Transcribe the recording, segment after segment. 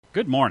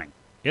Good morning.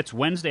 It's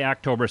Wednesday,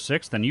 October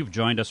 6th, and you've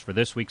joined us for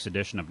this week's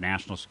edition of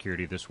National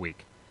Security This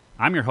Week.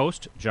 I'm your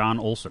host, John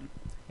Olson.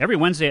 Every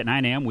Wednesday at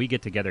 9 a.m., we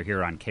get together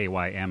here on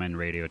KYMN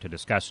Radio to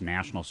discuss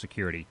national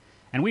security,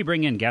 and we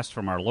bring in guests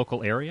from our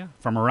local area,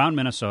 from around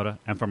Minnesota,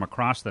 and from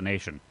across the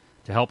nation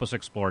to help us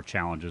explore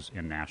challenges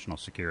in national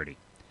security.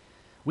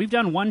 We've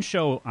done one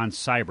show on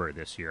cyber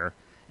this year,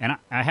 and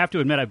I have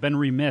to admit I've been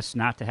remiss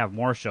not to have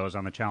more shows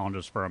on the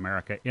challenges for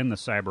America in the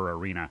cyber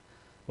arena.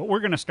 But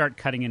we're going to start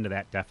cutting into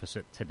that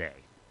deficit today.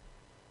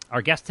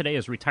 Our guest today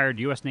is retired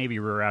U.S. Navy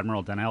Rear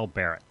Admiral Danelle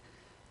Barrett.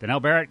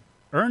 Danelle Barrett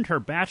earned her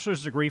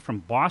bachelor's degree from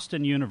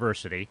Boston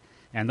University,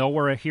 and though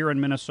we're here in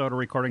Minnesota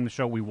recording the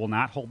show, we will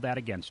not hold that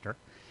against her.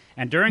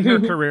 And during her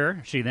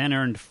career, she then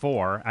earned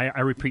four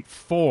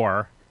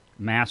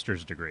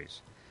master's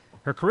degrees.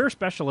 Her career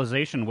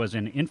specialization was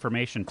in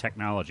information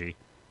technology,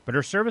 but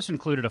her service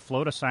included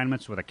afloat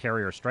assignments with a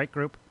carrier strike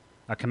group,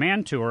 a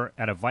command tour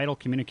at a vital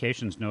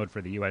communications node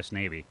for the U.S.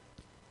 Navy,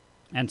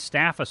 and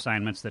staff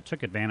assignments that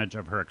took advantage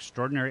of her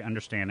extraordinary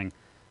understanding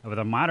of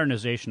the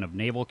modernization of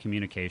naval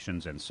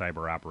communications and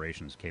cyber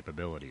operations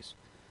capabilities.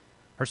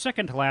 Her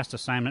second-to-last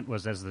assignment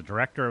was as the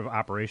Director of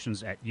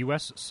Operations at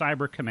U.S.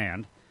 Cyber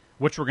Command,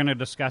 which we're going to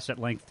discuss at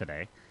length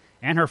today,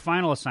 and her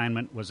final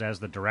assignment was as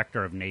the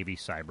Director of Navy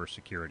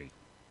Cybersecurity.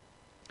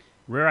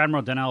 Rear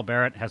Admiral Danelle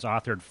Barrett has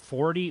authored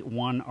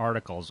 41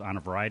 articles on a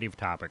variety of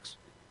topics,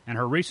 and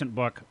her recent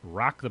book,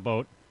 Rock the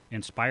Boat,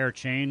 Inspire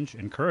Change,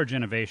 Encourage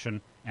Innovation,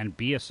 and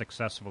Be a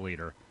Successful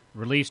Leader,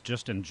 released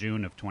just in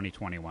June of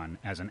 2021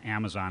 as an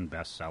Amazon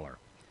bestseller.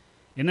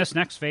 In this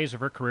next phase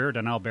of her career,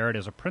 Danelle Barrett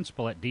is a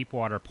principal at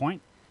Deepwater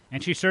Point,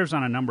 and she serves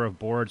on a number of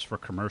boards for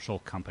commercial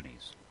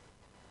companies.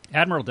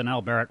 Admiral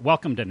Danelle Barrett,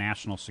 welcome to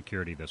National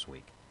Security This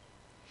Week.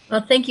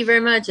 Well, thank you very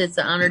much. It's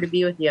an honor to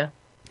be with you.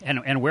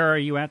 And where are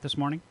you at this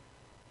morning?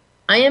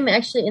 I am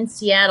actually in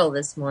Seattle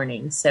this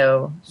morning,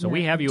 so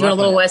we have you doing up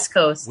a little West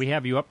Coast. We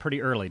have you up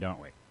pretty early,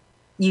 don't we?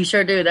 You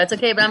sure do. That's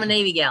okay, but I'm a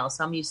Navy gal,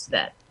 so I'm used to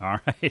that. All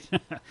right.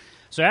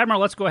 So,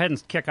 Admiral, let's go ahead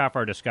and kick off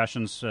our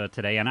discussions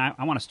today. And I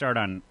want to start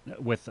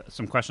with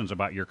some questions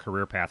about your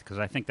career path, because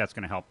I think that's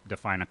going to help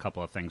define a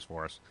couple of things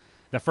for us.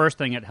 The first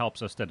thing it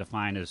helps us to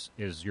define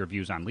is your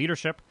views on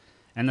leadership,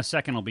 and the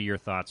second will be your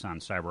thoughts on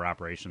cyber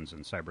operations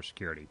and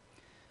cybersecurity.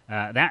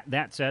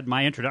 That said,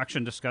 my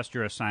introduction discussed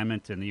your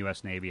assignment in the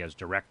U.S. Navy as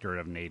Director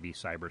of Navy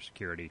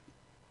Cybersecurity.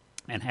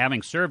 And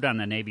having served on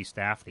the Navy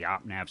staff, the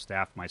OpNav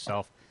staff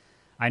myself,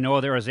 I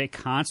know there is a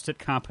constant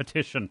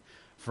competition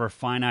for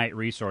finite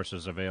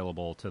resources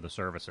available to the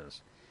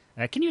services.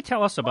 Can you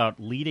tell us about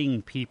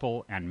leading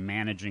people and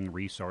managing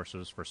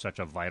resources for such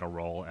a vital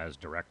role as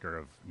Director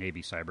of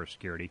Navy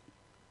Cybersecurity?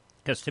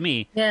 Because to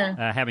me,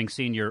 having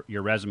seen your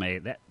resume,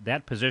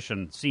 that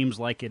position seems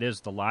like it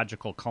is the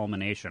logical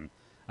culmination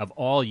of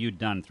all you've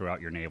done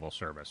throughout your naval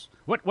service.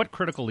 What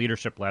critical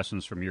leadership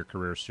lessons from your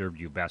career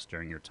served you best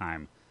during your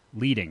time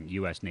leading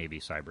U.S. Navy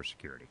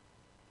cybersecurity?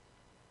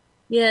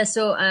 Yeah,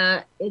 so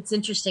it's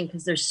interesting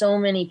because there's so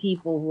many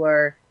people who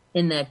are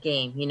in that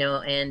game,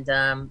 and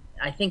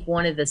I think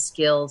one of the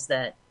skills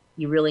that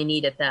you really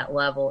need at that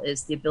level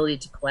is the ability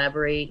to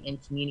collaborate and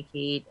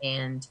communicate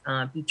and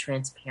be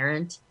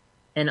transparent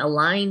and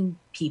align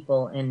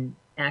people and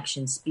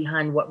actions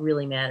behind what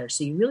really matters.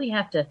 So you really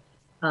have to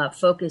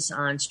focus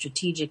on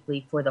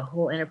strategically for the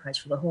whole enterprise,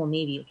 for the whole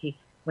Navy. Okay,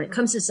 when it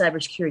comes to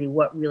cybersecurity,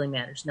 what really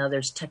matters? Now,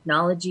 there's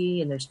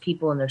technology and there's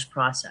people and there's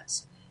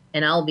process.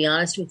 And I'll be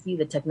honest with you,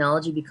 the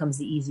technology becomes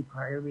the easy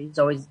part. Everybody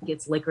always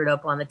gets liquored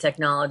up on the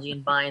technology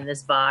and buying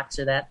this box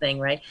or that thing,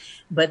 right?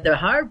 But the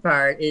hard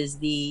part is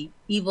the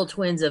evil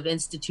twins of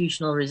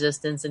institutional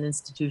resistance and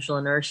institutional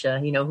inertia,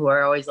 who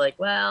are always like,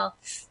 well,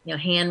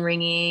 hand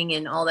wringing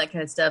and all that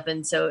kind of stuff.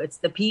 And so it's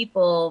the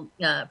people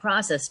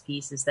process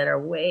pieces that are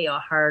way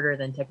harder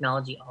than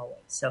technology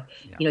always. So,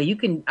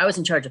 I was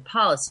in charge of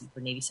policy for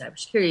Navy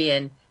cybersecurity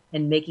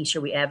and making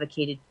sure we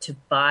advocated to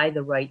buy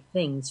the right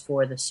things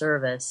for the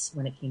service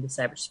when it came to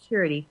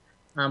cybersecurity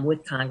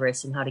with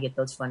Congress and how to get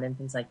those funded and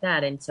things like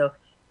that. And so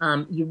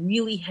you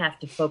really have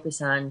to focus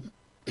on,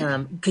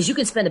 because you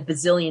can spend $1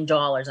 bazillion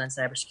on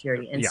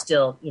cybersecurity and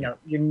still,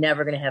 you're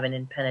never going to have an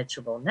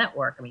impenetrable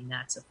network. I mean,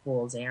 that's a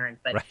fool's errand.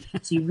 But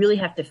right. So you really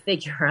have to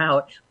figure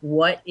out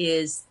what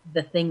is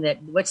the thing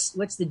what's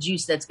the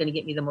juice that's going to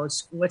get me the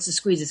most, what's the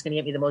squeeze that's going to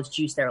get me the most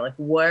juice there? Like,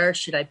 where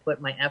should I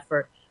put my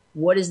effort?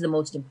 What is the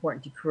most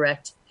important to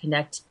connect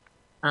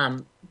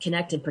and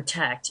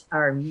protect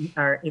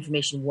our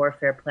information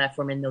warfare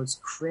platform and those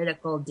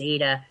critical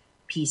data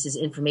pieces,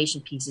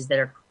 information pieces that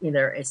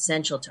are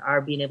essential to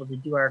our being able to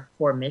do our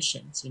core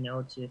missions,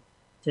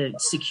 to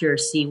secure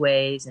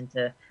seaways and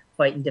to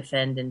fight and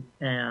defend and,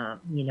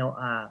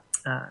 to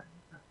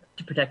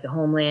protect the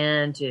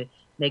homeland, to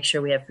make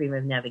sure we have freedom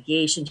of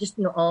navigation, just,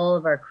 all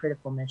of our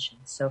critical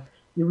missions. So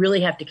you really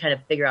have to kind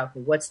of figure out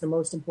what's the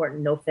most important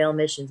no-fail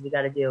missions we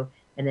got to do.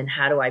 And then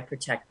how do I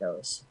protect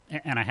those?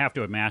 And I have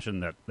to imagine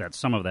that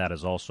some of that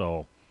is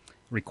also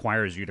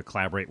requires you to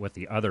collaborate with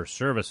the other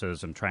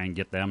services and try and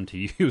get them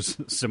to use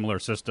similar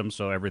systems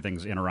so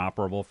everything's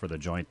interoperable for the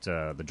joint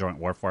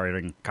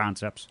warfighting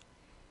concepts.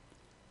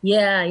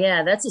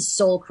 Yeah, that's a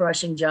soul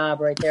crushing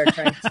job right there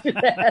trying to do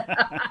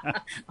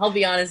that. I'll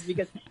be honest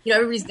because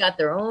everybody's got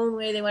their own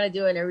way they want to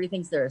do it and everybody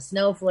thinks they're a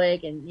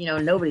snowflake and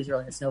nobody's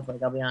really a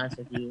snowflake, I'll be honest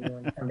with you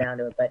when you come down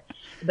to it.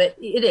 But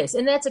it is.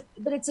 And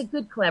but it's a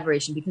good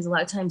collaboration because a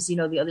lot of times, the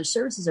other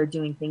services are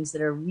doing things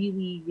that are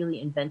really, really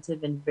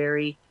inventive and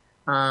very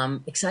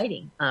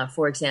exciting.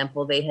 For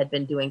example, they had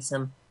been doing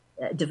some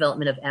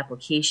development of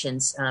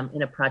applications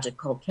in a project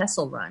called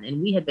Kessel Run.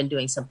 And we had been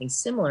doing something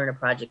similar in a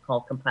project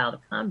called Compile to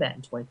Combat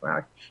in 24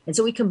 hours. And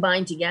so we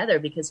combined together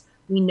because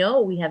we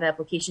know we have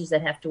applications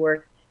that have to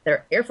work, there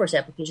are Air Force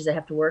applications that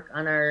have to work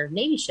on our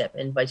Navy ship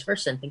and vice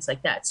versa and things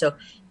like that. So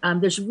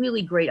there's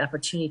really great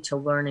opportunity to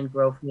learn and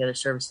grow from the other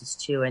services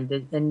too.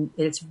 And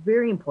it's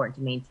very important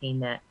to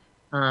maintain that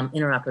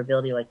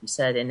interoperability, like you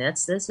said, and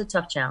that's a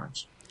tough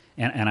challenge.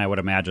 And I would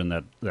imagine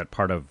that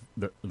part of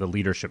the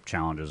leadership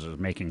challenges is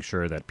making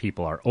sure that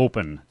people are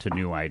open to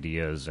new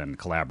ideas and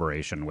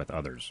collaboration with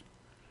others.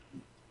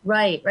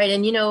 Right.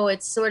 And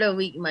it's sort of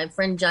my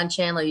friend John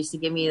Chandler used to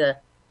give me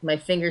my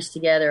fingers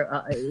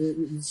together. It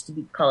used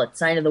to call it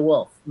sign of the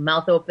wolf: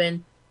 mouth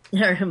open,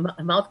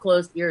 mouth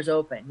closed, ears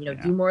open.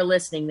 Do more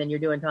listening than you're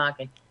doing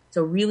talking.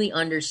 So really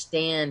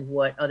understand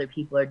what other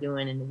people are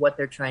doing and what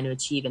they're trying to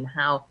achieve and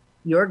how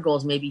your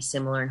goals may be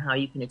similar and how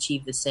you can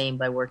achieve the same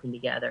by working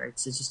together.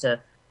 It's just a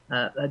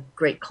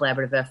great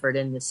collaborative effort,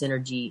 and the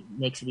synergy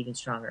makes it even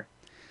stronger.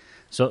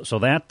 So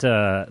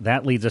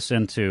that leads us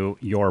into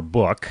your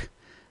book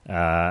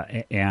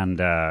and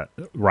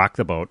Rock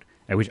the Boat.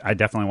 I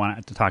definitely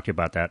want to talk to you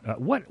about that.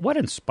 What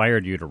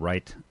inspired you to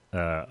write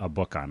a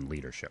book on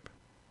leadership?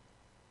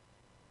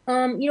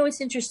 It's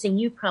interesting.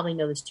 You probably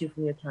know this too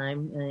from your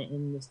time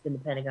in the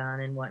Pentagon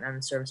and whatnot in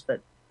the service,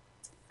 but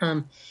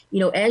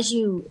as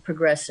you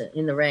progress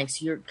in the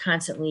ranks, you're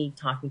constantly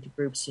talking to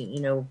groups,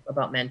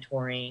 about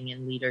mentoring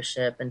and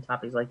leadership and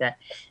topics like that.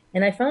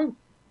 And I found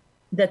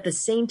that the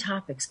same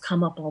topics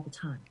come up all the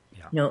time.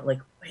 Yeah. Like,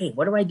 hey,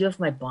 what do I do if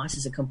my boss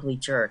is a complete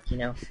jerk?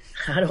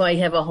 How do I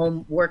have a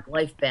home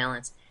work-life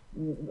balance?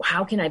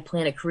 How can I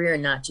plan a career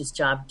and not just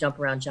jump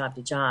around job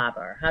to job?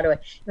 Or how do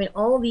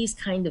all of these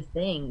kind of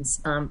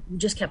things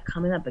just kept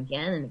coming up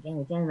again and again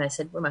and again. And I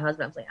said, well, my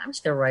husband, I was like, I'm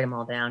just going to write them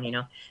all down,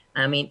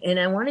 and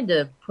I wanted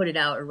to put it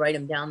out or write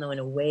them down, though, in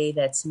a way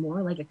that's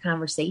more like a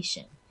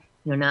conversation,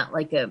 not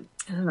like I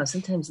don't know,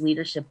 sometimes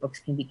leadership books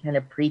can be kind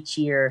of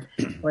preachy or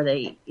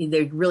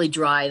they're really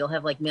dry. They'll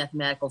have like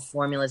mathematical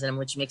formulas in them,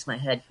 which makes my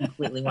head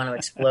completely want to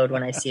explode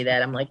when I see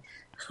that. I'm like,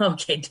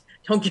 okay,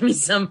 don't give me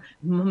some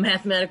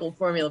mathematical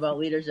formula about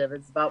leadership.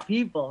 It's about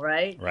people,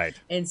 right? Right.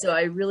 And so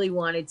I really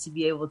wanted to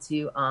be able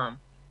to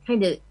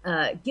kind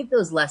of give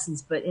those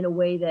lessons, but in a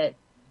way that,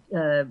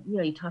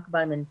 you talk about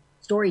them in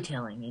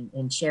storytelling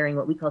and sharing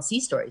what we call sea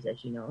stories,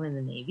 as you know, in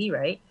the Navy,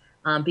 right?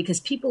 Because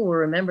people will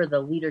remember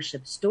the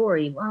leadership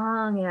story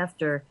long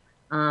after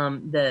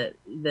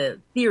the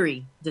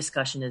theory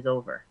discussion is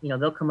over.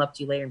 They'll come up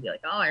to you later and be like,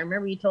 oh, I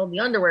remember you told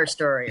the underwear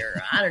story,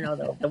 or I don't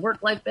know, the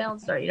work-life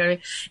balance story, what I mean?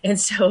 And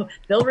so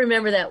they'll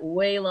remember that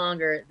way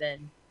longer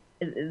than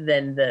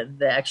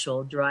the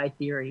actual dry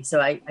theory. So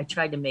I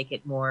tried to make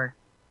it more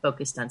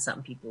focused on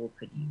something people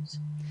could use.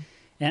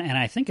 And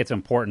I think it's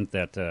important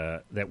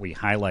that we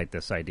highlight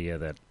this idea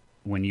that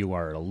when you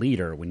are a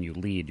leader, when you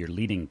lead, you're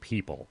leading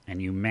people and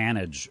you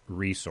manage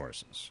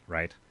resources,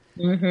 right?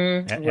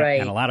 Mm-hmm. Right.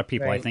 And a lot of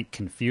people, I think,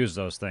 confuse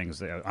those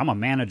things. I'm a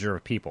manager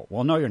of people.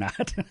 Well, no, you're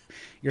not.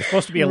 You're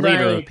supposed to be a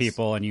leader of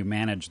people, and you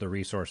manage the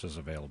resources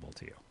available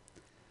to you.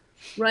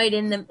 Right.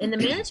 And the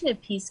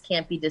management piece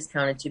can't be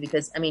discounted too,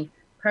 because,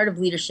 part of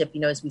leadership,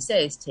 as we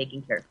say, is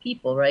taking care of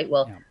people, right?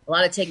 Well, yeah. A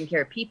lot of taking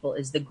care of people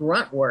is the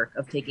grunt work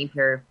of taking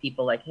care of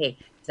people. Like, hey,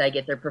 did I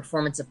get their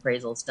performance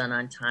appraisals done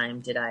on time?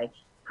 Did I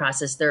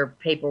process their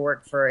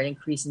paperwork for an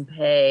increase in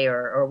pay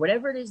or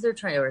whatever it is they're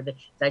trying to, or did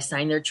I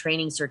sign their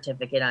training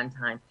certificate on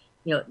time?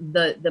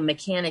 The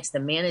mechanics, the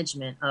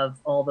management of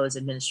all those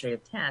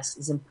administrative tasks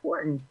is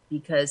important,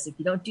 because if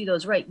you don't do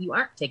those right, you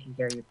aren't taking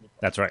care of your people.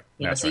 That's right.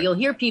 So you'll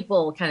hear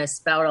people kind of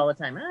spout all the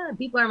time,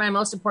 people are my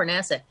most important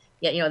asset.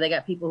 Yet, they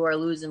got people who are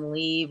losing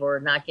leave or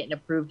not getting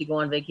approved to go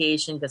on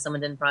vacation because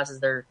someone didn't process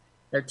their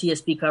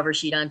TSP cover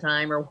sheet on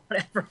time or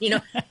whatever,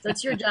 So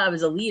it's your job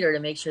as a leader to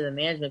make sure the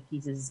management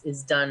piece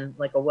is done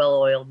like a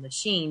well-oiled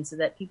machine so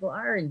that people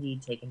are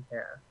indeed taken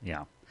care of.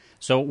 Yeah.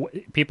 So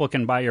people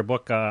can buy your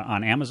book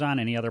on Amazon,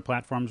 any other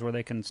platforms where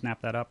they can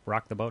snap that up,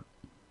 Rock the Boat?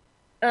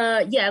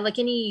 Yeah, like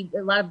a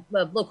lot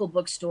of local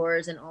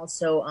bookstores, and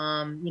also,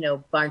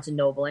 Barnes &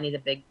 Noble, any of the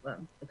big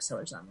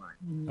booksellers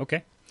online.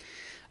 Okay.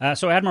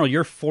 So, Admiral,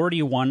 your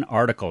 41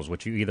 articles,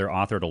 which you either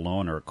authored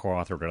alone or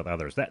co-authored with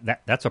others,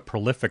 that's a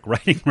prolific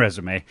writing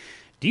resume.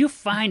 Do you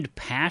find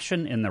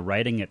passion in the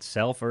writing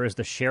itself, or is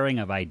the sharing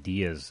of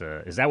ideas,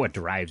 is that what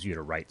drives you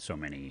to write so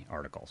many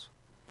articles?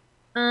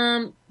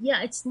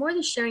 Yeah, it's more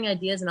the sharing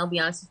ideas, and I'll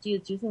be honest with you,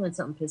 it's usually when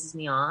something pisses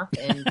me off,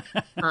 and,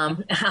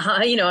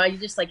 I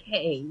just like,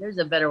 hey, there's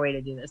a better way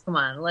to do this. Come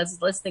on,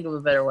 let's think of a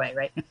better way,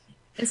 right?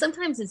 And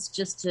sometimes it's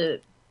just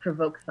to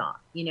provoke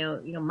thought.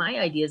 My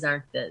ideas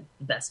aren't the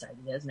best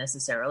ideas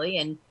necessarily,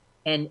 and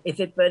And if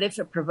it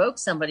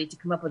provokes somebody to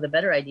come up with a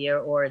better idea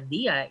or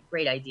the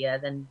great idea,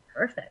 then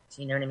perfect.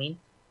 You know what I mean?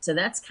 So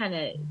that's kind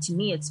of, to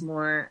me, it's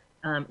more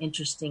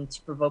interesting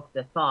to provoke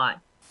the thought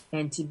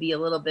and to be a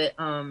little bit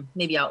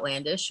maybe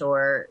outlandish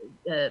or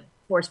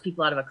force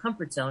people out of a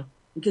comfort zone,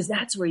 because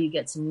that's where you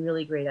get some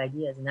really great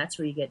ideas, and that's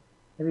where you get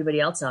everybody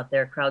else out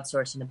there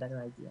crowdsourcing a better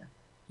idea.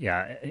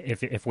 Yeah,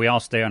 if we all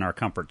stay in our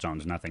comfort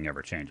zones, nothing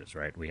ever changes,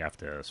 right? We have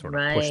to sort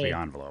of push the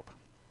envelope.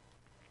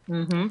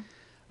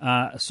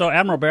 Mm-hmm. So,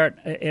 Admiral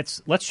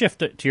Barrett, let's shift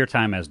to your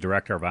time as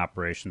Director of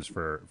Operations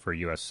for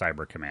U.S.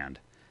 Cyber Command.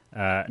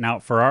 Now,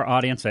 for our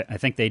audience, I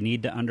think they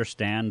need to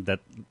understand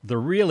that the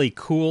really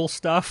cool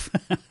stuff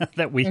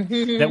that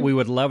we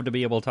would love to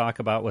be able to talk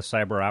about with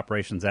cyber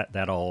operations,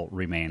 that all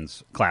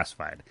remains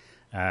classified.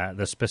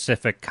 The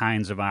specific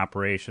kinds of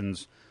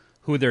operations,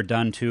 who they're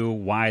done to,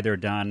 why they're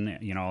done,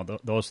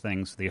 those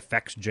things, the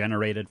effects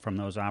generated from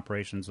those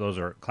operations, those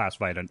are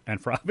classified,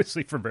 and for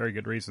obviously for very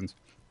good reasons.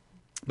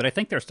 But I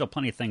think there are still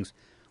plenty of things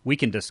we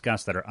can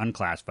discuss that are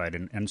unclassified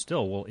and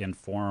still will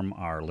inform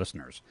our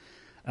listeners.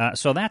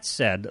 So that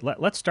said,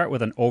 let's start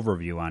with an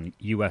overview on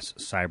U.S.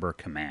 Cyber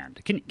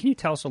Command. Can you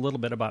tell us a little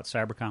bit about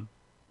Cybercom?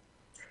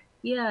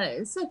 Yeah,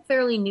 it's a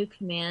fairly new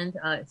command.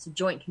 It's a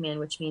joint command,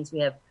 which means we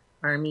have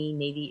Army,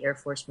 Navy, Air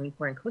Force, Marine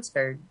Corps, and Coast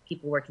Guard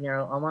people working there,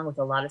 along with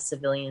a lot of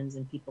civilians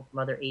and people from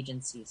other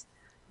agencies.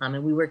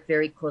 And we work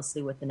very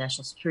closely with the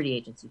National Security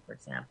Agency, for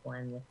example,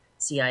 and the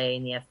CIA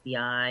and the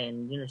FBI,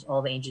 and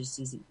all the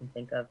agencies that you can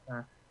think of,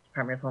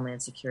 Department of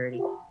Homeland Security.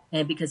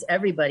 And because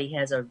everybody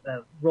has a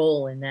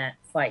role in that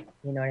fight,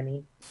 you know what I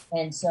mean?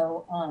 And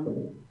so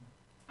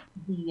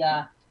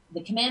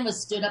the command was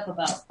stood up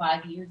about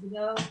 5 years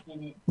ago,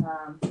 and it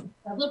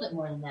a little bit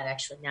more than that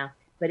actually now.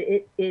 But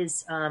it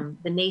is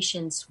the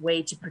nation's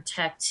way to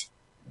protect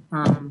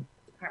Department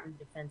of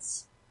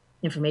Defense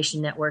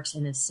information networks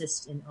and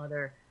assist in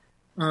other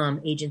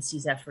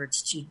agencies'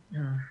 efforts to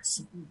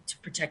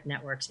protect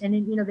networks. And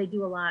they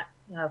do a lot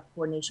of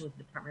coordination with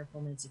the Department of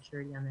Homeland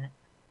Security on that.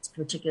 It's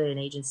particularly an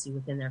agency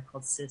within there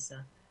called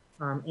CISA.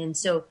 And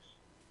so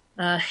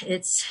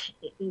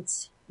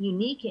it's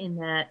unique in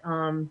that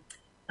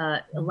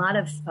a lot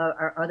of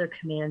our other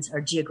commands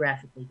are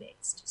geographically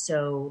based.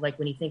 So like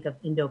when you think of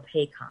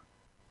Indo-PACOM,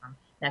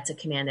 that's a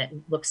command that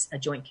looks a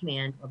joint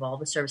command of all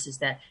the services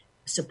that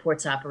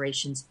supports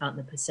operations out in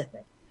the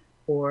Pacific.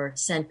 Or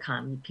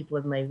CENTCOM,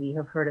 people maybe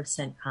have heard of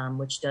CENTCOM,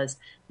 which does,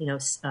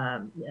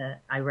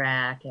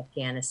 Iraq,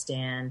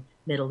 Afghanistan,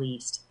 Middle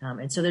East.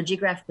 And so they're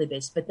geographically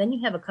based. But then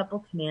you have a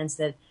couple commands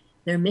that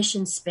their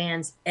mission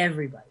spans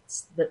everybody.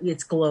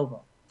 It's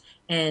global.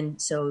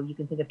 And so you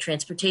can think of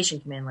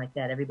Transportation Command like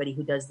that, everybody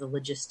who does the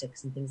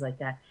logistics and things like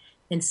that.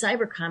 And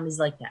Cybercom is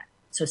like that.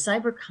 So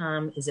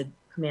Cybercom is a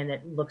command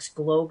that looks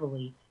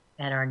globally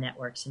at our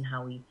networks and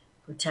how we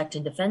protect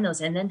and defend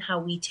those, and then how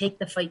we take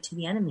the fight to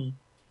the enemy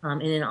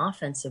in an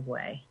offensive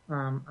way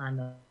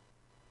on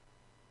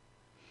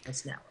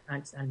this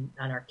network, on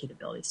our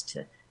capabilities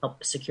to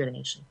help secure the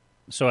nation.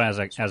 So as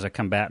a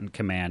combatant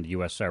command,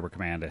 U.S. Cyber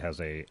Command, it has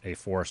a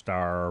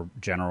 4-star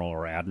general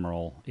or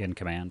admiral in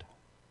command?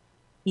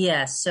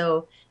 Yeah,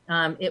 so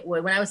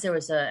when I was there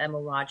was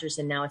Admiral Rogers,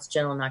 and now it's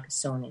General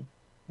Nakasone.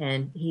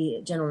 And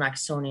General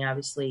Nakasone,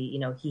 obviously,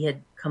 he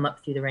had come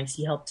up through the ranks.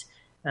 He helped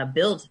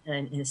build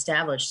and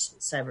establish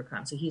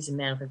Cybercom. So he's a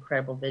man with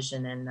incredible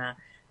vision,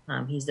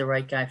 and he's the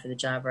right guy for the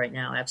job right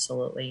now,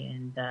 absolutely.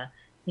 And,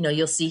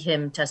 you'll see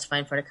him testify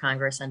in front of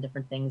Congress on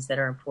different things that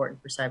are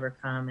important for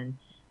Cybercom and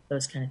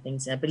those kind of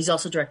things. But he's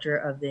also director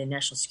of the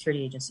National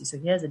Security Agency. So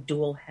he has a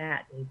dual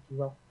hat, if you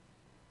will.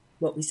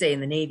 What we say in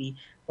the Navy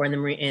or in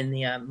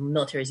the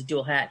military is a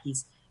dual hat.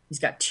 He's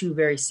got two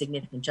very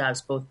significant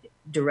jobs, both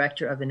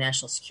director of the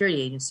National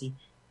Security Agency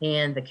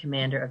and the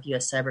commander of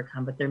U.S.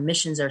 Cybercom. But their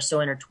missions are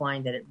so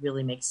intertwined that it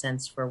really makes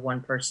sense for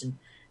one person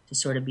to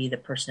sort of be the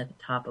person at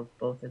the top of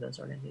both of those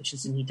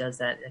organizations, and he does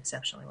that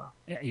exceptionally well.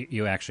 Yeah,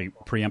 you actually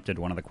preempted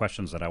one of the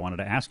questions that I wanted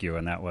to ask you,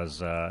 and that was,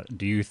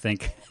 do you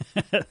think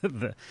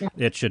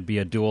it should be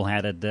a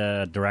dual-hatted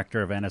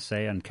director of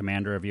NSA and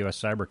commander of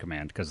U.S. Cyber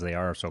Command, because they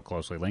are so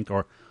closely linked,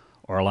 or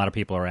a lot of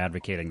people are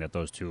advocating that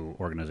those two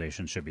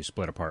organizations should be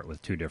split apart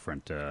with two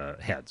different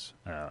heads.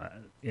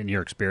 In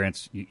your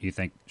experience, you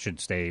think should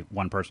stay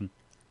one person?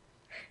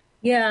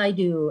 Yeah, I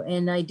do.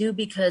 And I do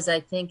because I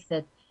think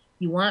that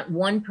you want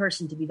one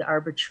person to be the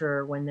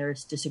arbiter when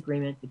there's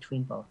disagreement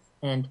between both.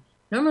 And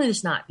normally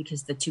there's not,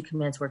 because the two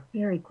commands work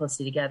very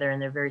closely together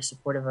and they're very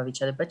supportive of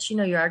each other. But, you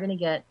are going to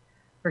get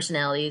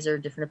personalities or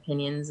different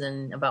opinions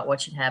and about what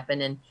should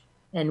happen.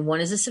 And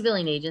one is a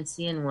civilian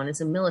agency and one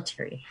is a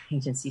military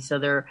agency. So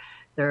their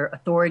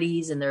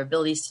authorities and their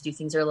abilities to do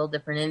things are a little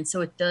different. And so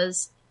it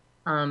does,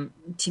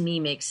 to me,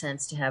 make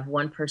sense to have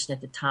one person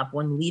at the top,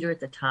 one leader at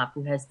the top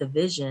who has the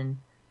vision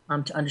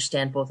to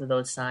understand both of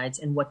those sides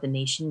and what the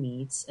nation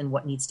needs and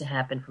what needs to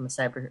happen from a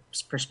cyber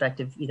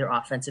perspective, either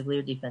offensively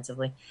or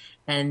defensively,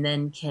 and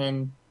then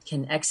can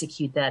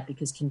execute that,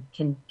 because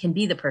can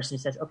be the person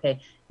who says, okay,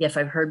 yeah, if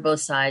I've heard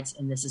both sides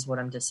and this is what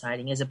I'm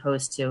deciding, as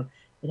opposed to,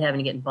 having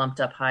to get bumped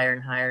up higher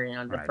and higher,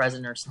 to the Right.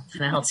 president or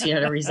something else,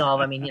 to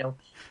resolve. I mean,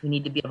 we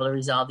need to be able to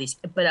resolve these.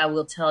 But I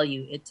will tell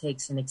you, it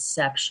takes an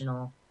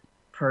exceptional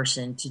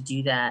person to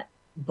do that,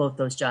 both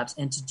those jobs,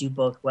 and to do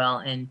both well.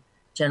 And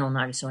General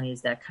Nagasone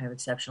is that kind of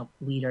exceptional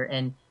leader.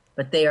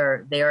 But they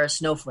are a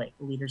snowflake,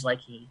 leaders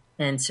like he,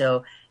 and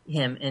so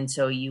him, and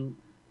so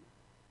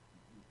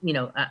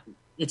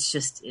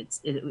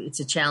it's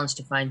a challenge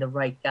to find the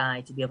right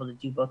guy to be able to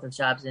do both those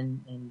jobs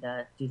and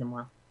do them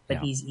well. But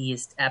he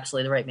is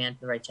absolutely the right man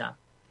for the right job.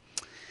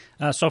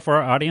 So for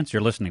our audience,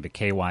 you're listening to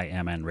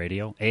KYMN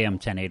Radio, AM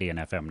 1080 and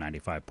FM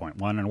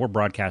 95.1, and we're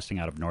broadcasting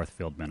out of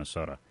Northfield,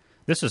 Minnesota.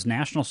 This is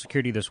National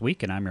Security This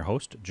Week, and I'm your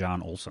host,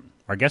 John Olson.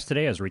 Our guest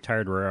today is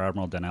retired Rear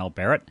Admiral Donnell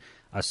Barrett,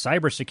 a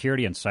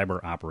cybersecurity and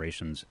cyber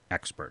operations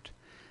expert.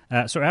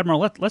 So,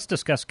 Admiral, let's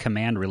discuss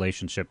command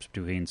relationships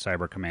between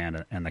Cyber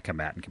Command and the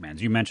combatant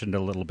commands. You mentioned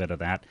a little bit of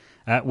that.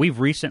 We've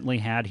recently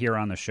had here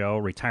on the show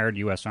retired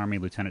U.S. Army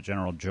Lieutenant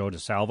General Joe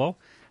DeSalvo,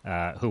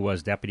 who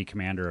was Deputy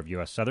Commander of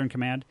U.S. Southern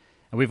Command.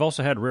 And we've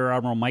also had Rear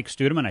Admiral Mike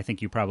Studeman. I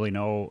think you probably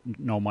know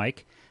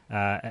Mike.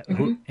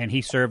 And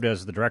he served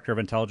as the Director of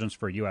Intelligence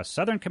for U.S.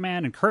 Southern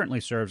Command and currently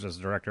serves as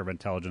the Director of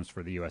Intelligence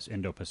for the U.S.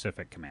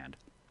 Indo-Pacific Command.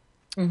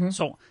 Mm-hmm.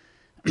 So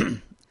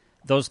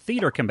those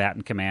theater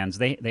combatant commands,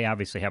 they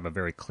obviously have a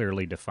very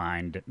clearly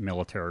defined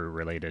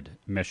military-related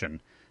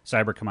mission.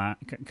 Cyber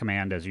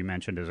Command, as you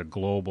mentioned, is a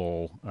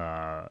global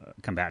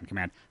combatant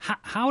command.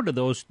 How do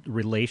those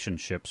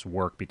relationships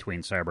work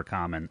between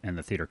Cybercom and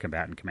the theater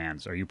combatant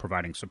commands? Are you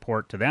providing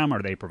support to them?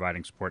 Are they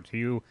providing support to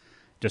you?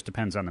 Just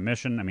depends on the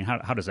mission. I mean,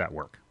 how does that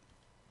work?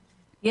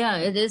 Yeah,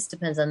 it is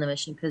depends on the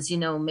mission because,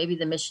 maybe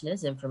the mission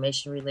is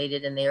information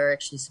related and they are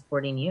actually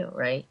supporting you,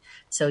 right?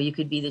 So you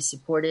could be the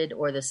supported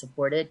or the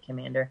supported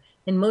commander.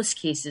 In most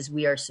cases,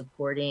 we are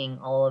supporting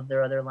all of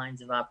their other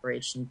lines of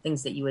operation,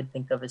 things that you would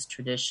think of as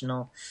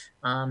traditional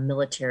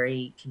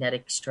military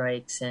kinetic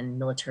strikes and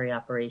military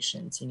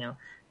operations,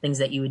 things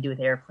that you would do with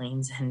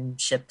airplanes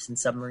and ships and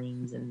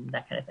submarines and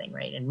that kind of thing,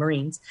 right? And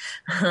Marines.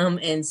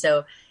 And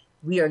so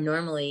we are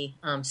normally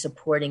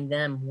supporting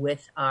them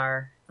with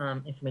our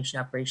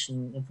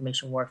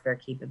information warfare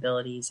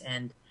capabilities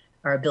and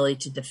our ability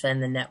to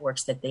defend the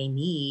networks that they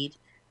need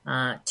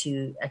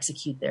to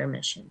execute their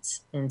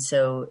missions. And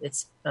so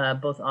it's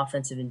both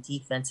offensive and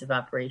defensive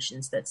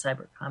operations that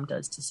Cybercom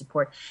does to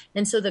support.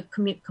 And so the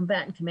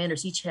combatant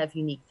commanders each have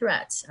unique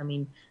threats. I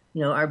mean,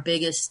 our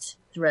biggest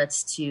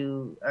threats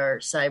to our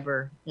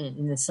cyber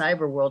in the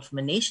cyber world from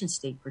a nation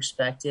state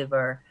perspective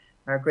are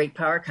our great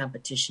power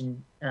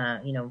competition,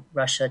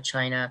 Russia,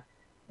 China,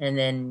 and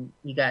then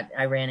you got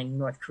Iran and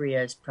North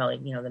Korea is probably,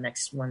 the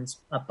next ones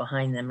up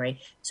behind them, right?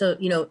 So,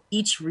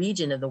 each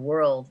region of the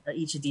world,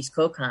 each of these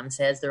COCOMs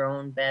has their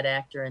own bad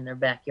actor in their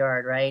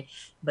backyard, right?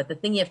 But the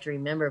thing you have to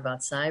remember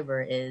about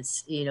cyber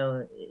is,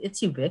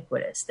 it's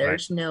ubiquitous.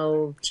 There's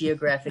no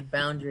geographic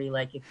boundary.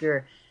 Like if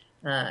you're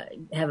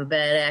have a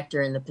bad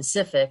actor in the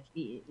Pacific,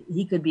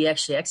 he could be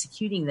actually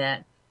executing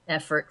that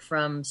effort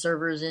from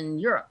servers in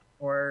Europe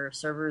or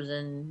servers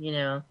in,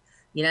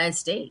 United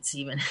States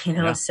even,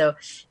 so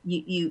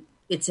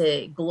it's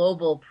a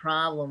global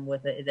problem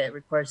that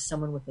requires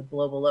someone with a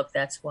global look.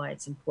 That's why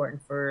it's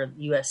important for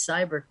U.S.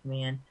 Cyber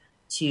Command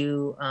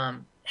to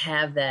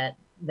have that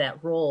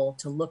role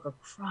to look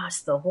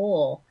across the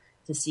whole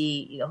to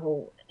see the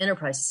whole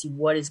enterprise, to see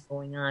what is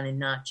going on and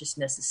not just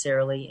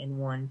necessarily in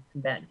one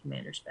combatant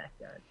commander's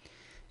backyard.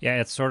 Yeah,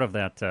 it's sort of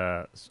that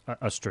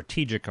a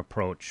strategic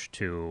approach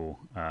to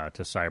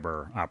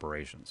cyber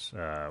operations,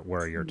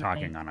 where you're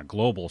talking on a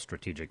global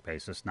strategic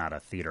basis, not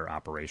a theater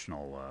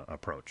operational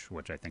approach,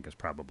 which I think is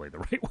probably the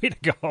right way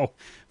to go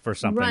for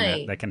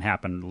something that can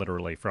happen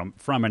literally from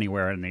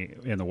anywhere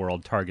in the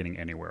world, targeting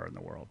anywhere in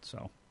the world.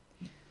 So.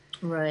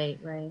 Right.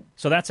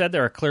 So that said,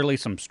 there are clearly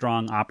some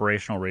strong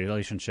operational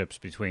relationships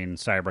between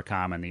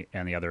Cybercom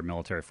and the other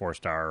military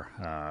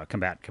four-star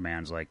combatant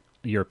commands like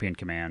European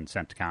Command,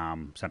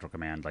 CENTCOM, Central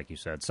Command, like you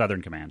said,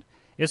 Southern Command.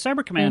 Is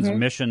Cyber Command's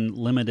mission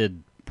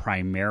limited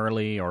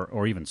primarily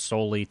or even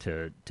solely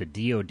to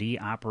DoD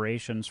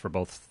operations for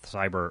both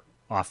cyber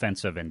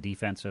offensive and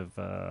defensive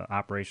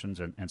operations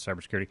and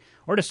cybersecurity?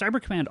 Or does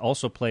Cyber Command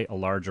also play a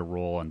larger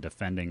role in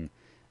defending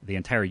the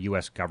entire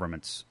U.S.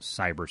 government's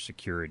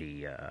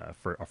cybersecurity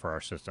for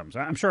our systems?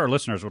 I'm sure our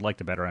listeners would like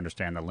to better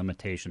understand the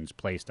limitations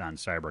placed on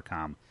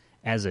Cybercom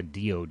as a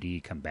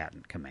DoD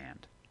combatant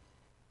command.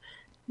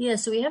 Yeah,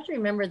 so we have to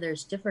remember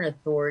there's different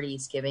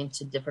authorities given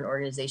to different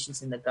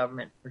organizations in the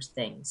government for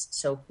things.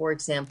 So, for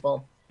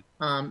example,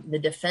 the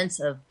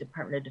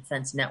Department of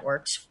Defense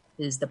networks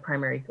is the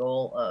primary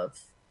goal of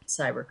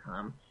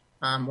Cybercom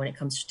when it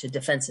comes to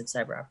defensive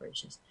cyber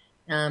operations.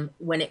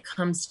 When it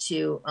comes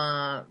to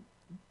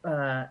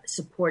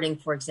supporting,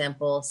 for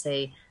example,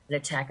 say an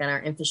attack on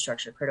our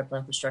infrastructure, critical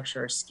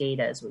infrastructure, or SCADA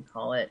as we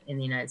call it in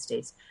the United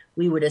States,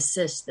 we would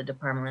assist the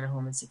Department of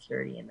Homeland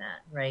Security in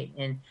that, right?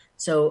 And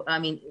so, I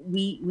mean,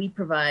 we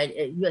provide,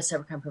 U.S.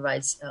 Cybercom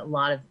provides a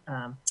lot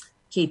of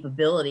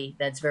capability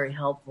that's very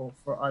helpful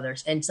for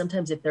others. And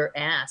sometimes if they're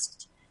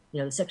asked,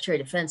 the Secretary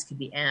of Defense could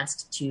be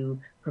asked to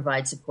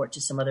provide support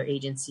to some other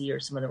agency or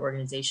some other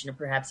organization, or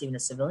perhaps even a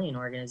civilian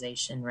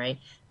organization, right?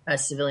 A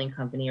civilian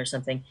company or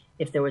something.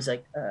 If there was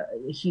like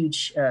a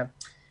huge,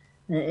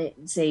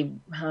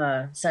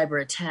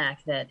 cyber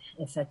attack that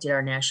affected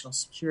our national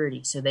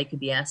security, so they could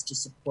be asked to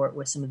support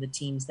with some of the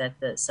teams that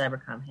the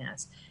Cybercom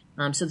has.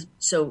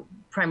 So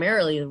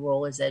primarily the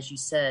role is, as you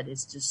said,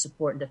 is to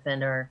support and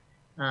defend our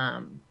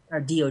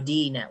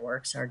DoD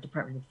networks, our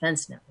Department of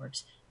Defense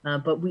networks.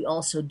 But we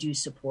also do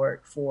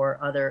support for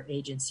other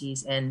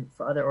agencies and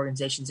for other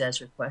organizations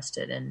as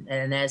requested,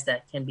 and as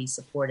that can be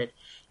supported.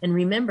 And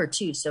remember,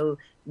 too, so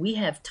we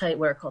have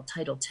what are called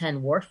Title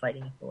 10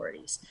 warfighting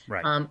authorities.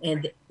 Right.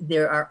 And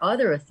there are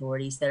other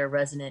authorities that are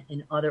resident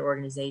in other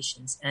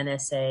organizations.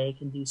 NSA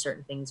can do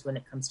certain things when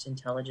it comes to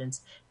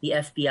intelligence. The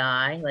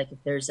FBI, like if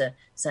there's a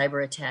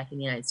cyber attack in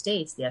the United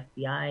States, the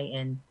FBI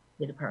and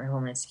the Department of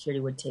Homeland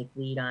Security would take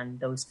lead on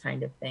those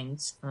kind of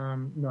things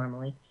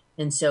normally.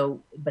 And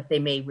so, but they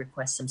may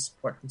request some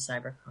support from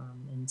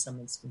Cybercom in some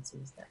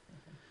instances, that kind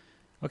of thing.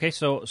 Okay,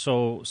 so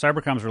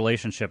Cybercom's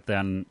relationship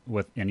then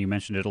with, and you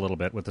mentioned it a little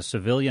bit, with the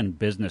civilian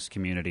business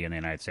community in the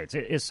United States.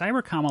 Is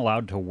Cybercom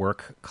allowed to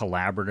work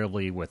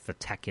collaboratively with the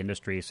tech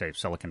industry, say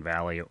Silicon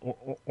Valley,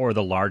 or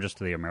the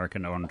largest of the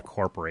American-owned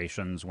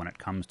corporations when it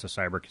comes to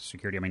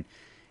cybersecurity? I mean,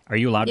 are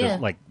you allowed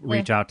to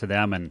reach out to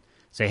them and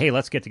say, hey,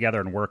 let's get together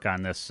and work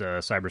on this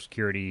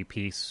cybersecurity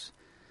piece?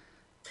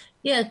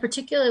 Yeah,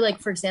 particularly like,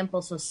 for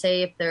example, so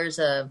say if there's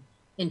a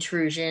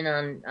intrusion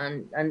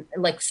on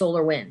like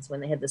SolarWinds, when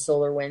they had the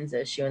SolarWinds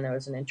issue and there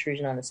was an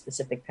intrusion on a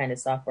specific kind of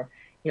software,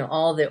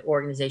 all the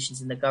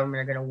organizations in the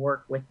government are going to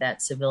work with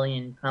that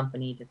civilian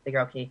company to figure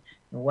out, okay,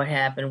 what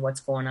happened,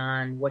 what's going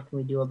on, what can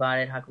we do about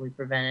it, how can we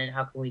prevent it,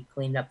 how can we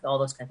clean up, all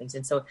those kind of things.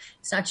 And so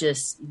it's not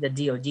just the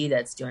DoD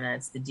that's doing that,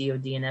 it's the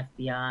DoD and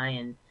FBI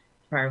and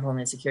Department of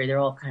Homeland Security. They're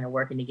all kind of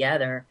working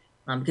together.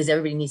 Because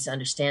everybody needs to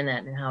understand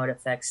that and how it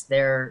affects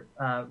their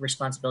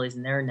responsibilities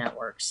in their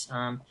networks,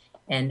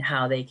 and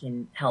how they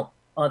can help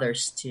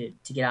others to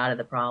get out of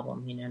the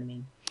problem. You know what I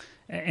mean?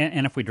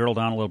 And if we drill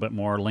down a little bit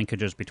more,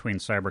 linkages between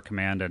Cyber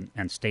Command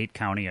and state,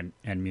 county,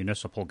 and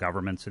municipal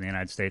governments in the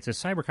United States, is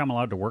Cybercom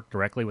allowed to work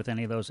directly with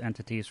any of those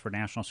entities for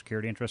national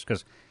security interests?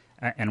 Because,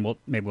 and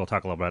maybe we'll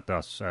talk a little bit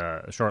about this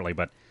shortly,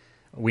 but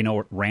we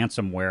know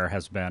ransomware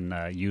has been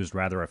used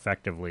rather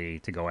effectively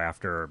to go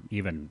after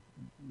even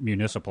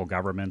municipal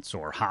governments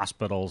or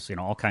hospitals,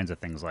 all kinds of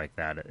things like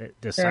that.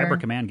 Does Cyber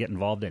Command get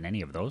involved in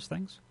any of those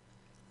things?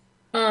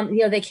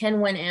 They can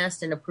when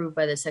asked and approved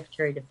by the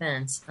Secretary of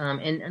Defense.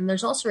 And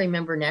there's also,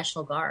 remember,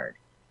 National Guard,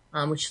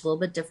 which is a little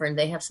bit different.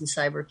 They have some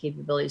cyber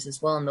capabilities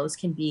as well, and those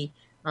can be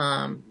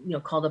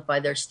called up by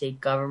their state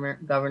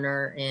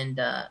governor and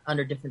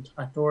under different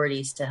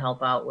authorities to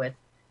help out with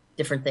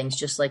different things,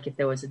 just like if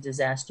there was a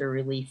disaster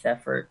relief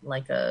effort,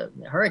 like a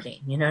hurricane,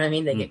 you know what I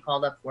mean? They get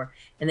called up for,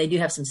 and they do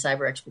have some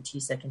cyber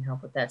expertise that can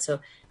help with that. So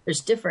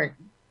there's different,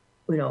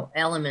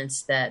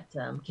 elements that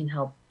can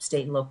help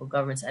state and local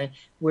governments.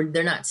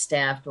 They're not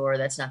staffed, or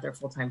that's not their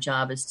full-time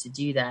job, is to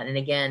do that. And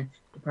again,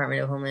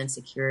 Department of Homeland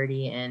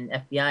Security and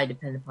FBI,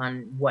 depend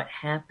upon what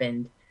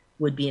happened,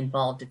 would be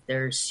involved if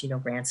there's,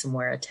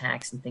 ransomware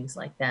attacks and things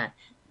like that.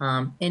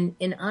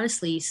 And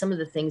honestly, some of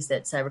the things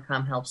that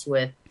Cybercom helps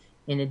with,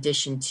 in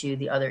addition to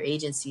the other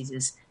agencies,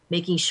 is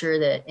making sure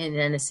that, and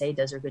NSA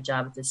does a good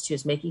job at this too,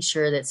 is making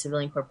sure that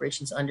civilian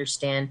corporations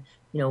understand,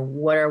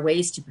 what are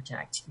ways to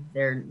protect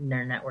their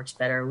networks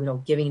better,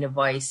 giving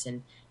advice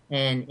and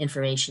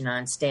information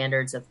on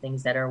standards of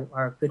things that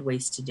are good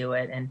ways to do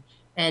it.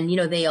 And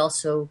they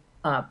also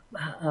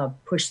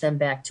push them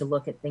back to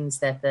look at things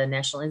that the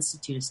National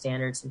Institute of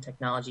Standards and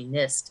Technology,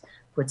 NIST,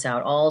 puts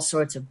out, all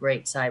sorts of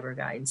great cyber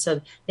guidance.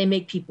 So they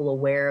make people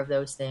aware of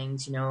those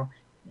things, and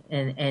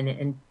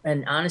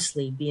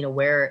honestly, being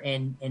aware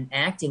and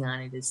acting on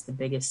it is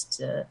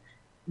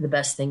the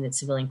best thing that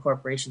civilian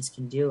corporations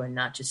can do, and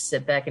not just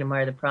sit back and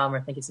admire the problem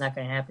or think it's not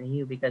going to happen to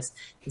you, because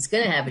it's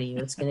going to happen to you.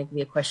 It's going to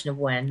be a question of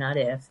when, not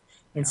if.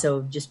 And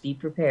so just be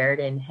prepared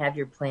and have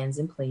your plans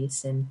in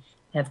place and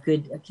have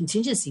good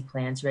contingency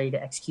plans ready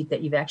to execute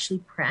that you've actually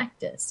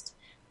practiced.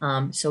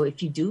 So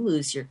if you do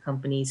lose your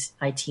company's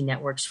IT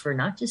networks for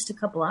not just a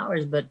couple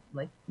hours, but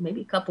like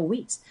maybe a couple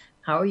weeks,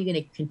 how are you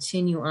going to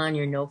continue on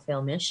your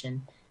no-fail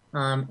mission?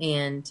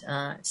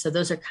 So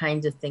those are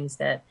kinds of things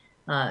that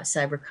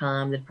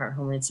Cybercom, the Department of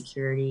Homeland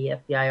Security,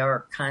 FBI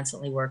are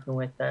constantly working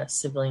with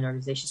civilian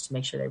organizations to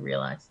make sure they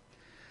realize.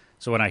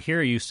 So what I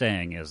hear you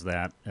saying is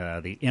that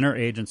the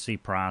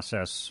interagency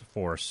process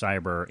for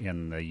cyber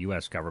in the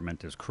U.S.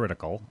 government is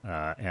critical,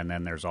 and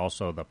then there's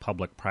also the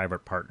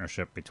public-private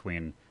partnership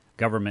between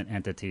government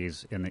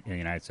entities in the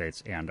United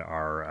States and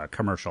our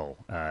commercial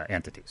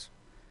entities.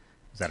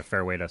 Is that a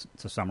fair way to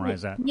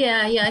summarize that?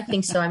 Yeah, I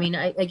think so. I mean,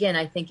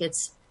 I think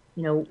it's,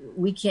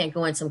 we can't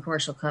go in some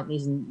commercial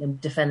companies and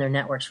defend their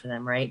networks for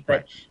them, right?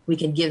 But we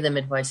can give them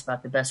advice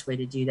about the best way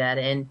to do that,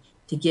 and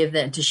to give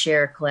them, to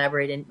share,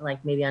 collaborate, and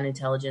like maybe on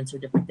intelligence or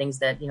different things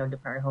that,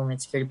 Department of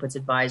Homeland Security puts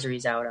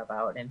advisories out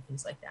about and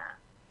things like that.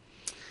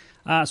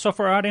 So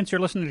for our audience, you're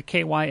listening to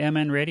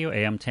KYMN Radio,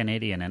 AM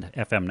 1080 and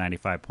FM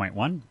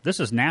 95.1. This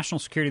is National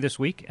Security This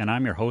Week, and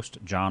I'm your host,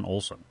 John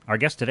Olson. Our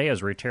guest today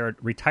is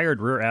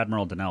retired Rear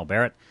Admiral Donnell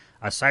Barrett,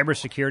 a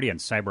cybersecurity and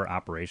cyber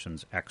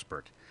operations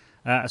expert.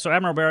 So,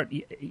 Admiral Barrett,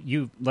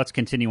 let's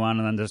continue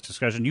on this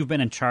discussion. You've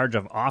been in charge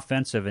of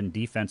offensive and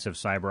defensive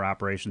cyber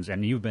operations,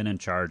 and you've been in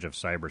charge of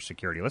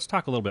cybersecurity. Let's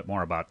talk a little bit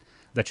more about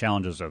the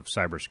challenges of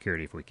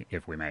cybersecurity,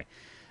 if we may.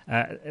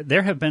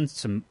 There have been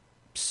some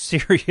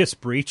serious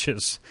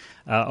breaches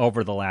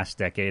over the last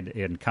decade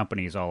in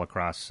companies all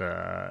across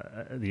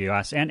the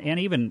U.S. and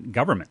even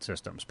government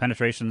systems,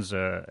 penetrations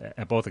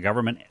at both the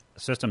government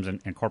systems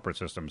and corporate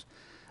systems,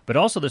 but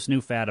also this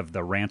new fad of the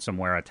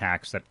ransomware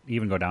attacks that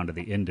even go down to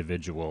the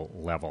individual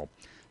level.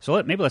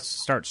 So maybe let's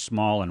start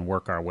small and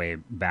work our way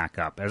back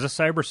up. As a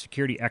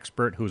cybersecurity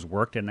expert who's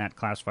worked in that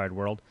classified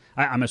world,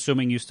 I'm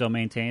assuming you still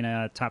maintain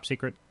a top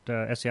secret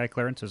SCI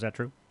clearance. Is that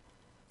true?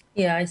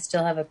 Yeah, I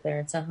still have a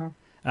clearance,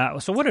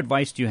 So what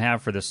advice do you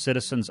have for the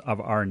citizens of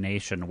our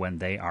nation when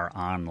they are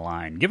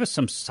online? Give us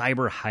some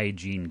cyber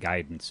hygiene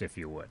guidance, if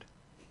you would.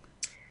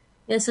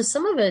 Yeah, so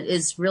some of it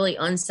is really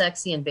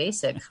unsexy and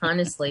basic,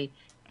 honestly.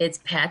 It's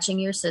patching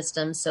your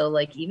system. So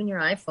like even your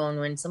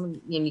iPhone,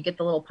 when you get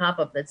the little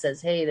pop-up that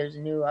says, hey, there's a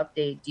new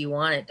update, do you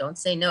want it? Don't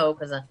say no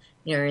because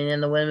you're in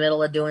the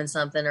middle of doing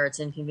something or it's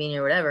inconvenient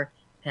or whatever.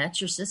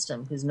 Patch your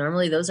system because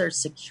normally those are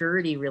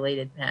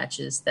security-related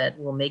patches that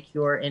will make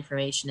your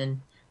information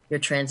and your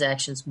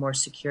transactions more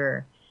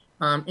secure.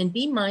 And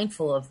be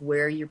mindful of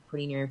where you're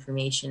putting your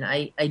information.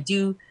 I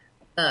do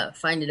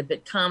find it a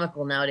bit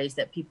comical nowadays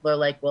that people are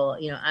like, well,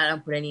 I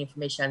don't put any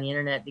information on the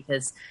internet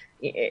because,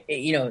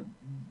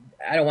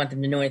 I don't want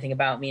them to know anything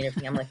about me and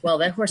everything. I'm like, well,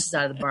 that horse is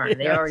out of the barn.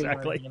 They already know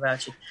everything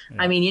about you.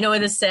 Yeah. I mean,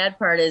 and the sad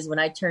part is when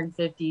I turned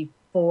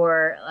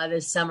 54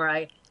 this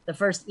summer, the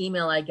first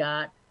email I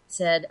got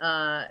said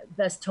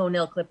best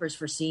toenail clippers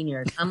for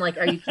seniors. I'm like,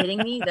 are you kidding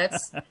me?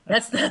 That's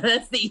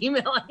the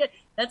email I get.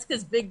 That's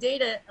because big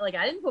data, like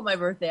I didn't put my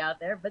birthday out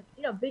there, but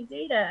big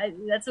data,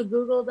 that's what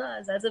Google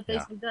does. That's what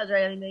Facebook does,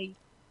 right? I mean,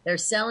 they're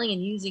selling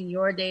and using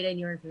your data and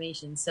your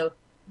information. So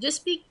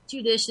just be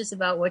judicious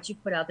about what you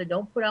put out there.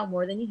 Don't put out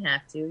more than you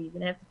have to. You're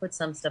going to have to put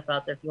some stuff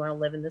out there if you want to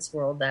live in this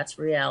world. That's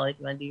reality. If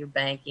you want to do your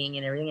banking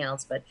and everything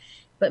else, but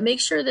make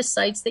sure the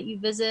sites that you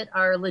visit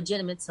are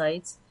legitimate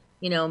sites.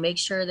 Make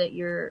sure that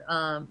your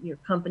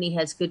company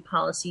has good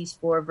policies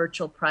for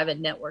virtual private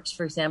networks.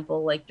 For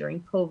example, like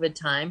during COVID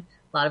time,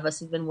 a lot of us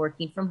have been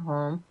working from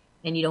home,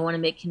 and you don't want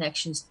to make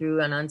connections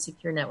through an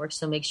unsecure network.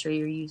 So make sure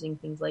you're using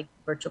things like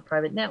virtual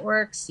private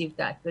networks. You've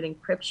got good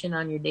encryption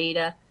on your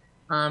data,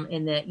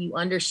 and that you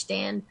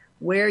understand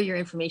where your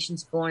information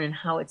is going and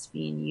how it's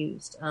being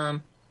used.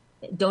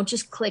 Don't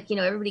just click.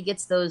 Everybody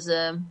gets those.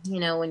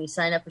 When you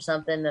sign up for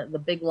something, the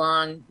big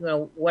long.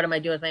 What am I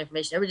doing with my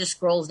information? Everybody just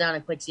scrolls down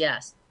and clicks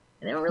yes.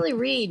 And they don't really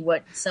read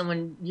what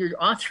you're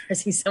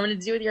authorizing someone to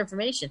do with your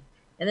information.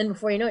 And then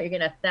before you know it, you're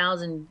getting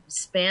 1,000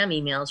 spam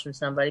emails from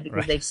somebody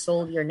because they've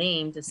sold your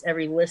name to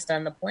every list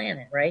on the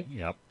planet, right?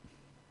 Yep.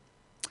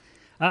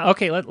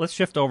 Okay, let's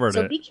shift over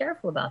So be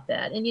careful about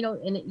that. And,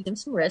 and you give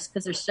some risk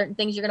because there's certain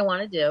things you're going to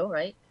want to do,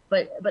 right?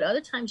 But other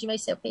times you may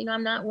say, okay,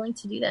 I'm not willing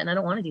to do that and I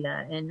don't want to do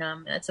that. And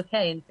that's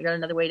okay. And figure out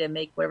another way to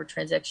make whatever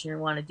transaction you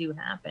want to do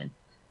happen.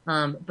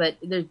 But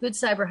there's good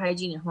cyber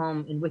hygiene at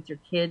home and with your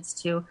kids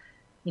too.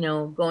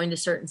 Going to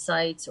certain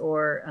sites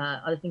or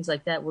other things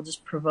like that will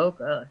just provoke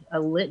a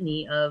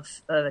litany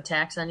of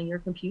attacks on your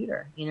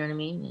computer. You know what I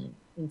mean?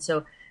 And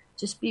so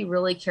just be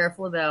really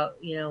careful about,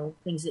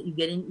 things that you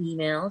get in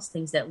emails,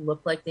 things that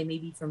look like they may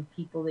be from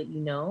people that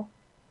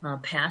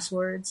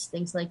passwords,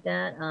 things like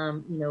that.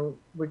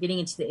 We're getting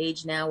into the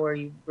age now where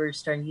we're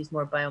starting to use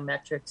more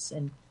biometrics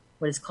and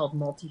what is called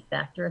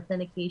multi-factor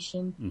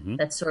authentication. Mm-hmm.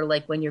 That's sort of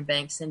like when your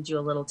bank sends you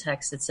a little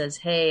text that says,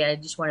 hey, I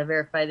just want to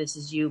verify this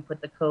is you,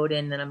 put the code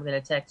in, then I'm going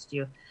to text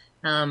you,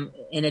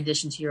 in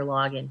addition to your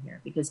login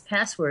here. Because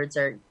passwords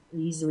are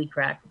easily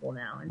crackable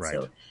now. And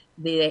so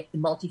the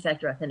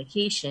multi-factor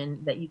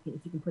authentication, if you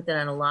can put that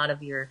on a lot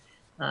of your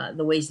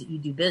the ways that you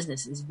do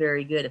business is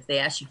very good. If they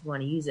ask you if you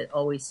want to use it,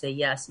 always say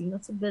yes.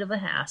 It's a bit of a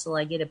hassle,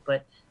 I get it,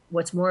 but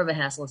what's more of a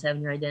hassle is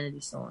having your identity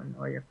stolen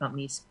or your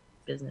company's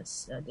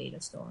business data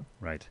stolen.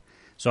 Right.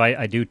 So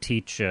I do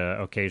teach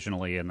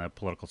occasionally in the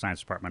political science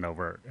department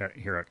over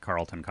here at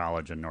Carleton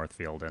College in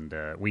Northfield, and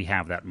we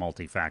have that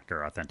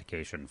multi-factor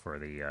authentication for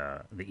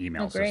the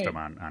email system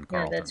on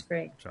Carleton. Yeah, that's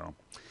great. So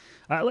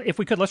if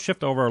we could, let's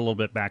shift over a little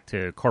bit back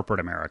to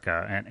corporate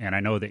America, and I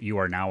know that you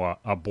are now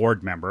a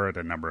board member at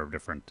a number of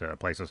different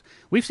places.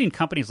 We've seen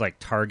companies like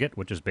Target,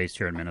 which is based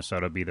here in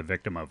Minnesota, be the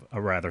victim of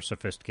a rather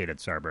sophisticated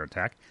cyber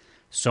attack.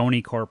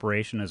 Sony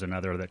Corporation is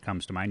another that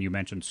comes to mind. You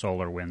mentioned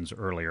SolarWinds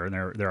earlier, and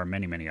there are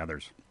many, many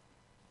others.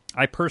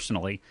 I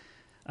personally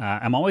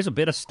am always a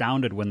bit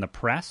astounded when the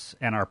press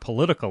and our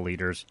political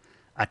leaders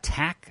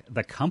attack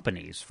the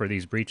companies for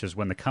these breaches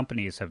when the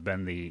companies have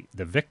been the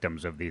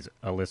victims of these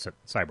illicit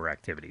cyber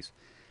activities.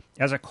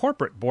 As a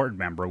corporate board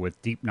member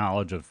with deep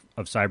knowledge of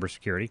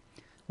cybersecurity,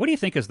 what do you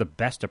think is the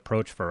best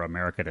approach for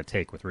America to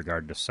take with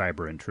regard to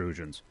cyber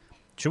intrusions?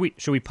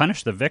 Should we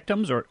punish the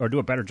victims or do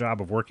a better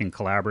job of working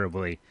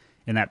collaboratively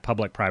in that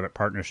public-private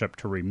partnership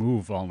to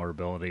remove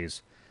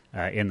vulnerabilities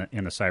in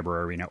the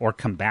cyber arena or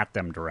combat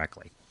them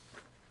directly?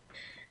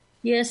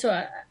 Yeah,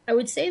 so I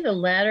would say the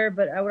latter,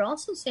 but I would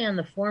also say on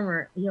the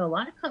former, a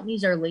lot of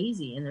companies are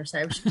lazy in their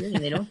cybersecurity.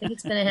 They don't think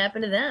it's going to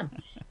happen to them.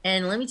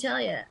 And let me tell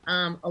you,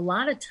 a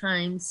lot of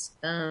times,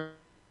 now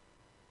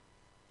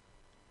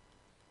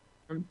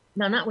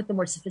not with the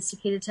more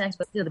sophisticated attacks,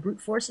 but the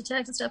brute force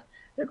attacks and stuff,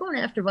 they're going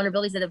after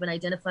vulnerabilities that have been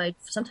identified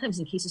sometimes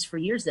in cases for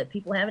years that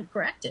people haven't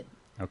corrected.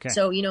 Okay.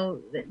 So,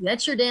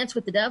 that's your dance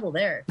with the devil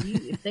there.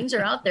 If things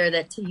are out there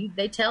that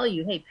they tell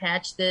you, hey,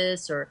 patch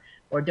this or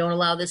don't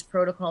allow this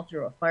protocol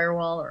through a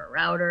firewall or a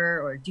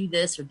router or do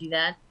this or do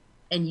that,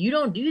 and you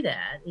don't do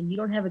that, and you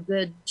don't have a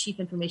good chief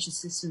information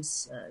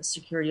systems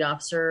security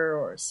officer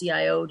or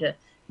CIO to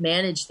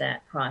manage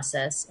that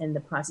process and the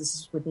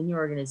processes within your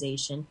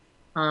organization,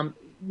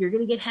 you're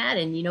going to get had.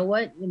 And you know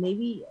what?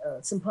 Maybe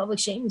some public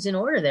shame is in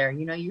order there.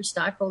 Your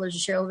stockholders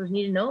and shareholders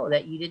need to know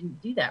that you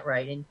didn't do that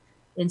right.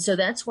 And so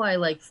that's why,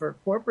 like for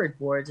corporate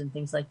boards and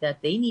things like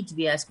that, they need to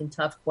be asking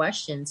tough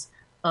questions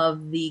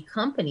of the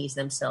companies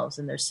themselves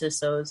and their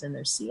CISOs and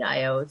their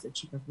CIOs, their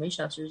chief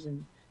information officers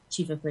and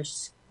chief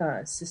information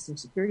system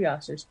security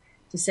officers,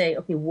 to say,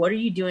 okay, what are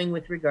you doing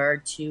with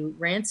regard to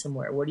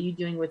ransomware? What are you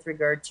doing with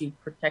regard to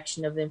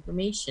protection of the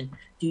information?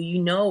 Do you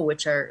know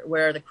what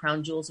are the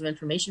crown jewels of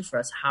information for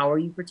us? How are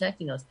you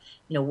protecting those?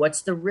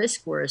 What's the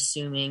risk we're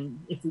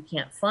assuming if we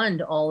can't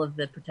fund all of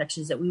the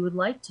protections that we would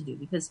like to do?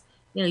 Because,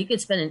 you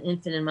could spend an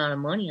infinite amount of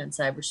money on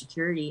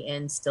cybersecurity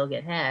and still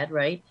get had,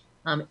 right?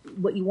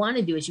 What you want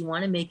to do is you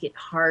want to make it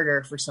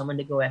harder for someone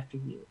to go after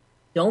you.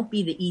 Don't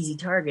be the easy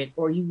target,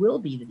 or you will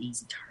be the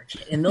easy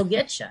target, and they'll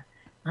get you.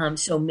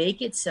 So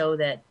make it so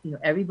that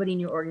everybody in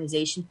your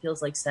organization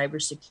feels like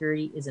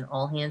cybersecurity is an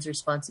all hands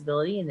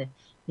responsibility, and that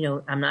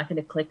I'm not going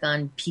to click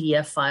on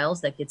PDF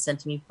files that get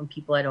sent to me from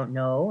people I don't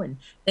know, and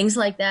things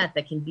like that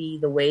can be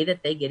the way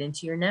that they get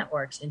into your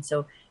networks. And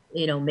so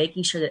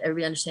making sure that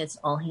everybody understands the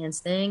all hands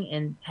thing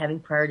and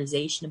having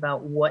prioritization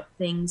about what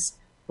things,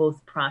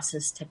 both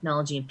process,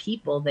 technology, and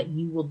people, that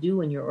you will do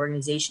in your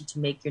organization to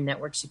make your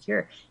network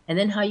secure. And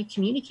then how you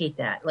communicate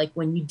that. Like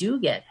when you do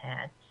get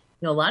had,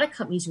 a lot of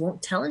companies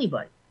won't tell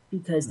anybody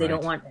because they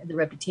don't want the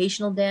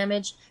reputational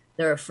damage.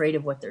 They're afraid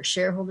of what their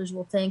shareholders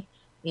will think.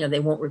 They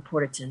won't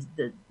report it to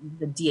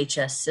the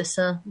DHS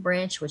CISA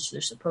branch, which they're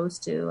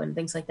supposed to, and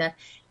things like that.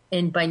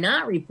 And by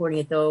not reporting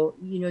it, though,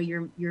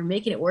 you're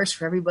making it worse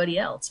for everybody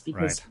else,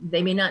 because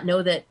they may not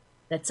know that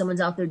someone's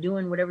out there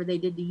doing whatever they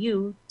did to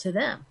you to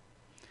them.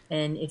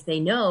 And if they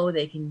know,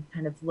 they can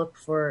kind of look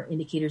for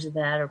indicators of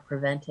that or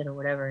prevent it or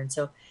whatever. And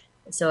so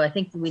I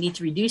think we need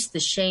to reduce the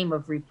shame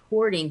of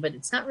reporting, but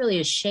it's not really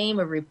a shame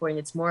of reporting.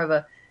 It's more of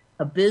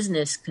a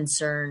business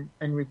concern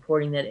and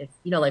reporting that if,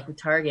 like with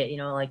Target,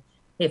 like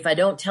if I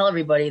don't tell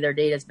everybody their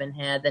data's been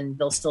had, then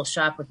they'll still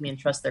shop with me and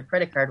trust their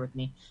credit card with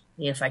me.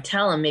 If I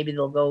tell them, maybe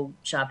they'll go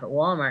shop at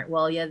Walmart.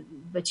 Well, yeah,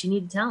 but you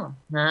need to tell them.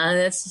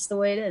 That's just the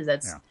way it is.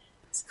 It's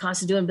the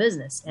cost of doing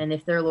business. And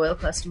if they're loyal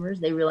customers,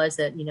 they realize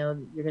that, you're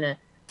going to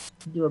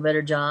do a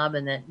better job,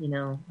 and that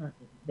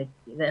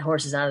that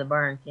horse is out of the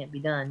barn, can't be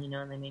done,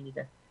 and they may need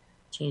to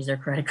change their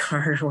credit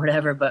card or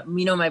whatever. But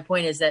my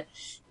point is that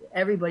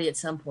everybody at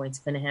some point is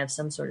going to have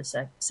some sort of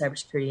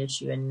cybersecurity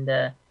issue, and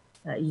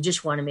you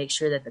just want to make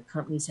sure that the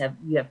companies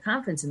you have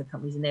confidence in the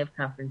companies, and they have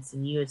confidence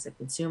in you as a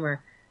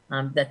consumer,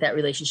 that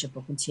relationship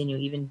will continue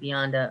even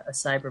beyond a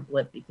cyber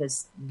blip,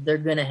 because they're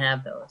going to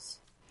have those.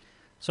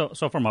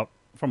 So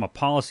from a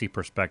policy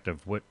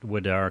perspective,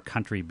 would our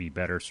country be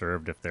better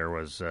served if there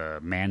was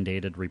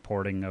mandated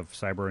reporting of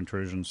cyber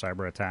intrusions,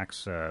 cyber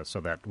attacks,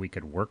 so that we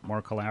could work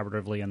more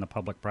collaboratively in the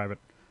public-private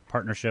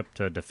partnership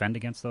to defend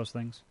against those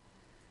things?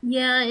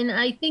 Yeah, and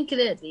I think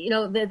that,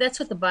 that's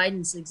what the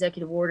Biden's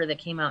executive order that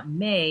came out in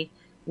May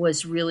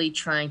was really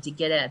trying to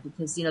get at,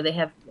 because, they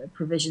have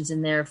provisions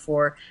in there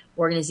for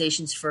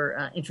organizations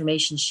for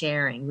information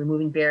sharing,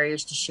 removing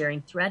barriers to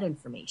sharing threat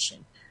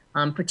information.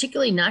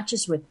 Particularly not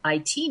just with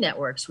IT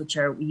networks, which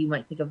you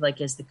might think of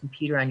like as the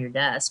computer on your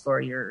desk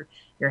or your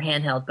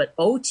handheld, but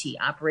OT,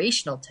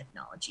 operational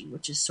technology,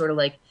 which is sort of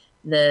like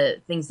the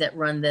things that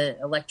run the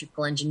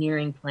electrical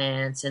engineering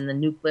plants and the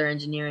nuclear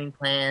engineering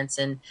plants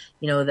and,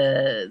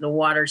 the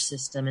water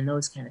system and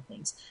those kind of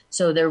things.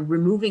 So they're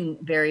removing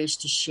barriers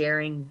to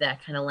sharing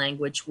that kind of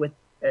language with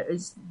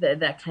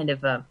that kind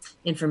of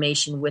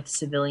information with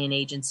civilian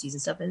agencies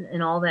and stuff.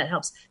 And all that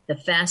helps. The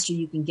faster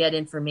you can get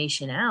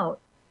information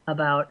out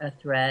about a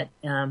threat,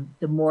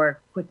 the more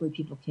quickly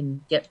people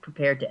can get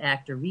prepared to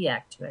act or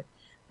react to it.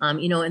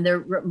 And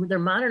they're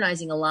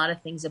modernizing a lot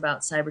of things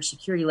about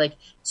cybersecurity. Like,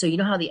 so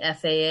how the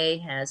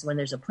FAA has, when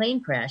there's a plane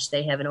crash,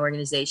 they have an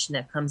organization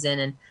that comes in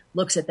and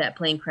looks at that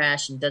plane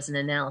crash and does an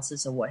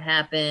analysis of what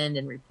happened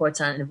and reports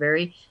on it in a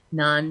very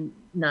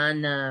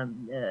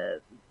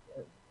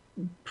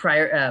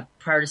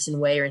partisan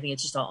way or anything.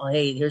 It's just all,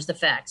 hey, here's the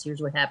facts,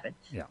 here's what happened.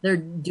 Yeah. They're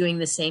doing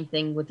the same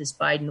thing with this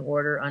Biden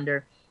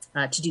order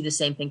to do the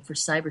same thing for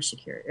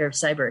cybersecurity or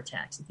cyber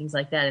attacks and things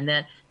like that. And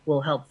that will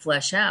help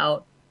flesh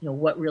out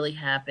what really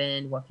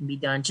happened, what can be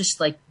done, just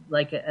like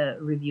a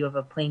review of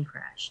a plane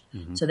crash.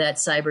 Mm-hmm. So that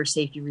cyber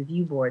safety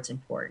review board is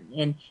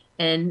important.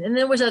 And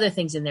there was other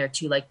things in there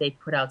too, like they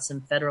put out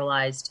some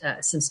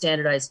some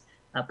standardized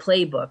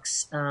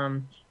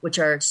playbooks, which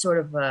are sort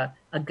of a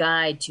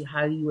guide to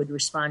how you would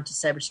respond to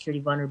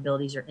cybersecurity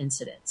vulnerabilities or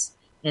incidents.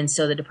 And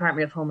so the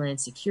Department of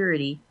Homeland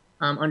Security,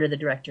 under the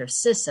director of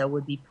CISA,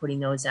 would be putting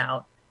those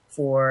out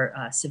for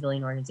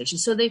civilian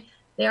organizations. So they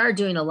are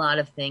doing a lot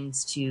of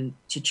things to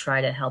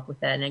try to help with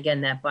that. And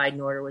again, that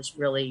Biden order was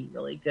really,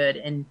 really good.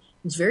 And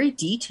it's very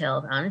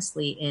detailed,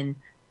 honestly, in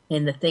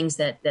the things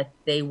that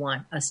they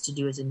want us to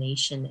do as a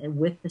nation, and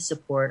with the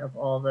support of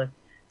all the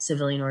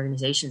civilian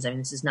organizations. I mean,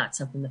 this is not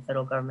something the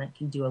federal government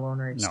can do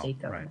alone, or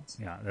state governments.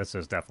 Right. Yeah, this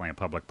is definitely a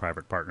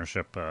public-private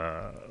partnership,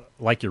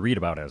 like you read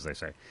about, as they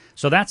say.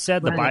 So that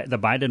said, right. The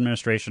Biden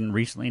administration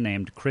recently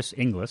named Chris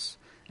Inglis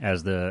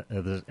as the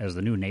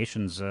new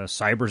nation's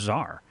cyber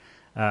czar.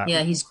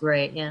 Yeah, he's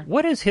great. Yeah.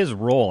 What is his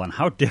role, and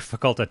how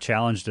difficult a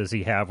challenge does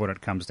he have when it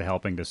comes to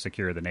helping to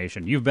secure the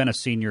nation? You've been a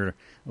senior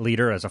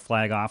leader as a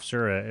flag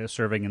officer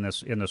serving in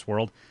this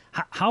world.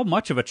 How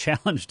much of a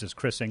challenge does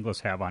Chris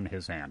Inglis have on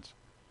his hands?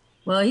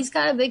 Well, he's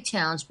got a big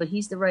challenge, but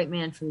he's the right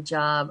man for the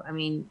job. I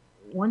mean,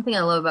 one thing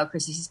I love about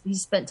Chris is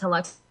he's spent a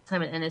lot of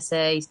time at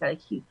NSA. He's got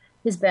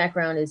his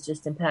background is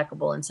just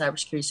impeccable in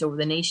cybersecurity. So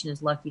the nation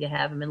is lucky to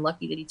have him, and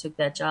lucky that he took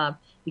that job,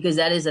 because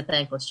that is a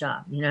thankless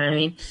job. You know what I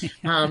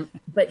mean?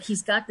 But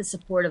he's got the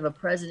support of a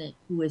president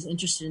who is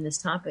interested in this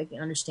topic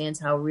and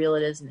understands how real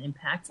it is and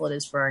impactful it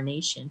is for our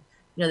nation.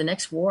 The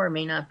next war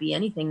may not be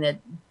anything that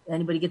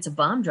anybody gets a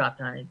bomb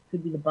dropped on it. It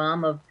could be the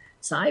bomb of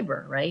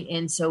cyber, right?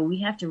 And so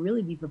we have to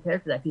really be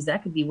prepared for that, because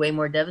that could be way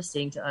more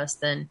devastating to us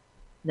than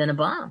a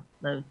bomb,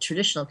 a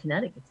traditional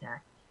kinetic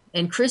attack.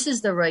 And Chris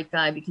is the right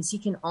guy, because he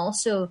can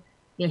also,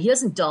 he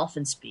doesn't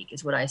dolphin speak,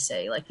 is what I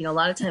say. Like, a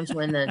lot of times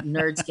when the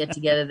nerds get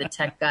together, the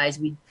tech guys,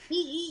 we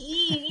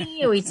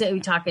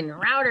talking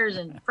routers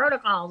and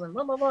protocols and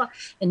blah, blah, blah,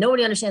 and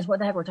nobody understands what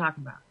the heck we're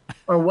talking about,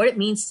 or what it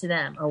means to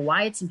them, or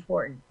why it's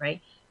important, right?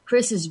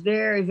 Chris is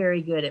very,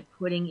 very good at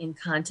putting in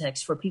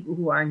context for people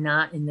who are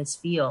not in this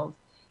field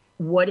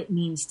what it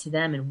means to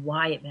them and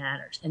why it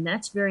matters. And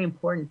that's very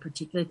important,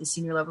 particularly at the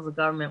senior levels of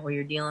government, where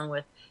you're dealing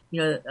with,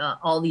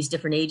 all these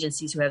different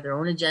agencies who have their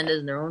own agendas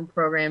and their own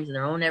programs and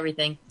their own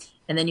everything.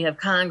 And then you have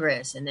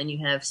Congress, and then you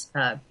have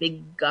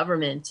big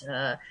government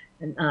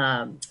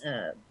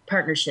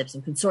partnerships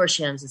and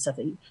consortiums and stuff.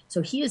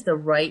 So he is the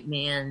right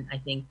man, I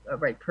think, a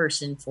right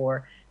person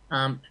for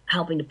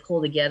helping to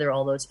pull together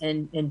all those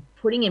and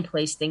putting in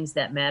place things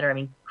that matter. I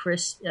mean,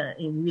 Chris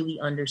really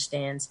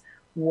understands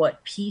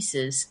what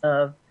pieces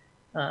of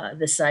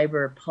the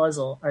cyber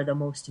puzzle are the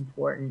most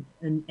important,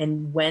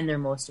 and when they're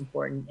most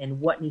important, and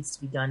what needs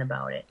to be done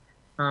about it,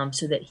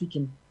 so that he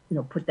can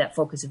put that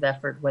focus of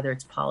effort, whether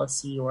it's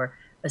policy or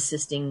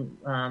assisting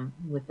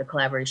with the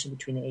collaboration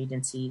between the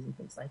agencies and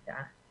things like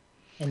that,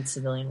 and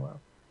civilian world.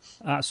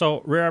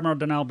 So, Rear Admiral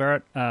Donnell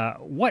Barrett,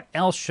 what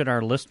else should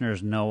our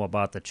listeners know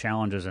about the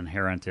challenges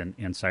inherent in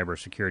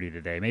cybersecurity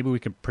today? Maybe we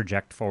could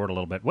project forward a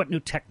little bit. What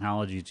new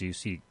technologies do you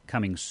see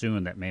coming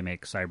soon that may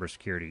make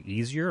cybersecurity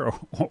easier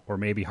or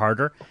maybe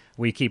harder?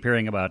 We keep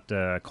hearing about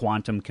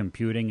quantum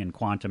computing and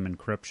quantum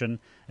encryption.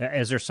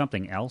 Is there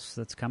something else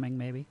that's coming,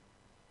 maybe?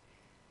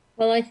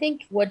 Well, I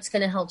think what's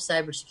going to help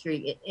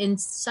cybersecurity in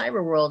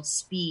cyber world,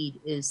 speed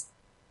is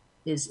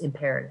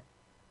imperative,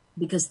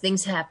 because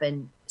things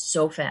happen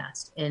so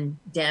fast and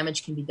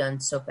damage can be done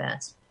so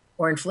fast,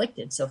 or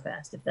inflicted so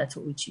fast, if that's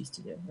what we choose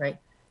to do, right?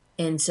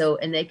 And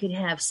they could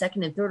have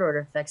second and third order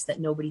effects that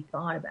nobody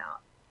thought about.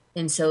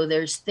 And so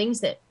there's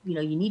things that,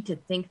 you need to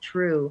think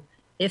through.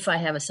 If I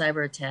have a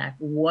cyber attack,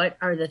 what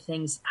are the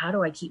things, how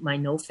do I keep my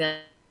no-fail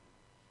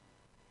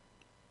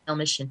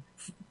mission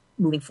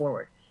moving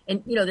forward?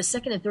 And, the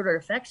second and third order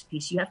effects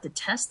piece, you have to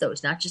test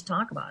those, not just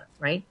talk about it,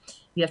 right?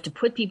 You have to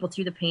put people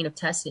through the pain of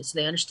testing it so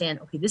they understand,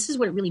 okay, this is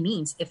what it really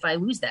means if I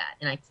lose that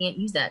and I can't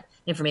use that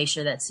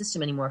information or that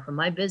system anymore for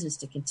my business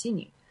to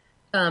continue.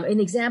 An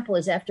example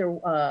is after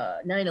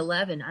 9/11, I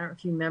don't know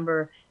if you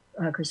remember,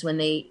 Chris, when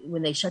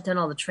they shut down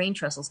all the train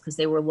trestles because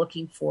they were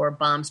looking for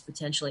bombs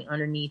potentially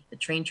underneath the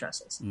train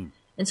trestles. Mm.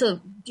 And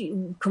so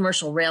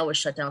commercial rail was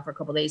shut down for a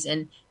couple of days.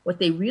 And what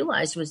they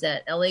realized was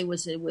that LA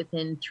was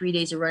within 3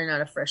 days of running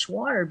out of fresh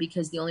water,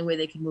 because the only way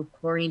they could move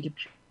chlorine to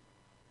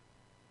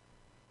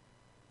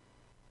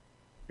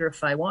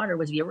purify water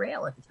was via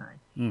rail at the time.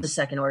 The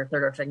second order, third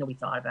order effect nobody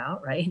thought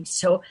about, right?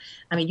 So,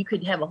 I mean, you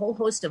could have a whole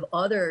host of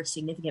other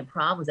significant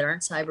problems that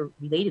aren't cyber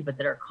related, but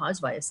that are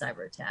caused by a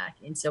cyber attack.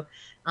 And so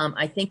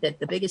I think that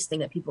the biggest thing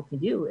that people can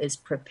do is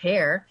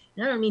prepare.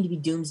 And I don't mean to be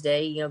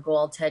doomsday, go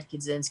all Ted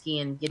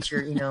Kaczynski and get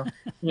your,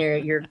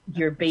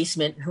 your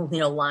basement,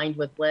 lined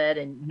with lead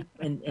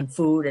and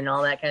food and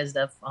all that kind of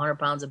stuff, 100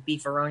 pounds of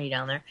beefaroni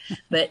down there.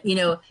 But,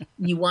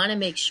 you want to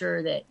make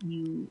sure that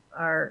you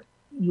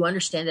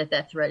understand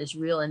that threat is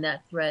real, and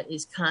that threat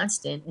is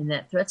constant, and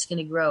that threat's going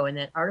to grow, and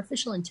that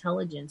artificial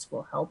intelligence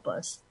will help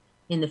us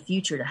in the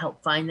future to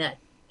help find that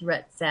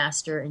threat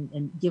faster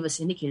and give us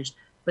indicators.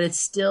 But it's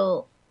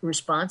still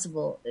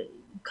responsible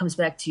comes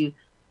back to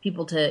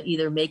people to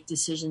either make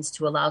decisions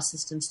to allow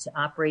systems to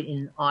operate in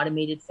an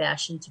automated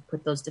fashion to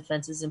put those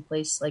defenses in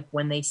place, like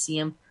when they see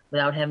them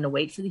without having to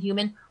wait for the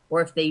human,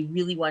 or if they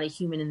really want a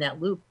human in that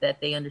loop,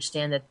 that they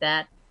understand that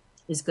that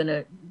is going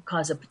to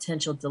cause a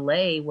potential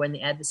delay when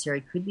the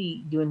adversary could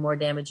be doing more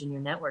damage in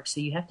your network. So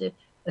you have to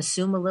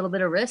assume a little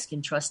bit of risk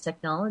and trust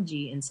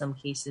technology in some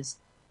cases,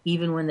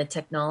 even when the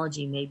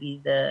technology may be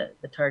the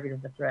target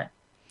of the threat.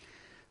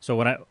 So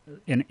what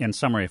in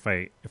summary, if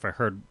I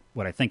heard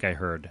what I think I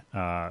heard,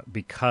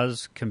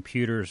 because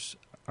computers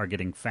are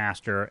getting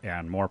faster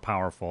and more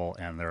powerful,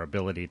 and their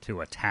ability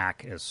to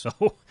attack is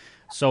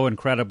so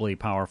incredibly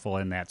powerful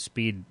in that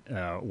speed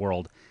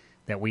world,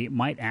 that we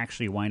might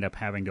actually wind up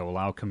having to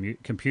allow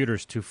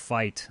computers to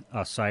fight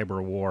a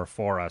cyber war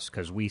for us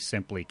because we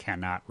simply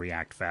cannot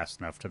react fast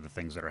enough to the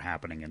things that are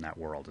happening in that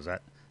world. Is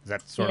that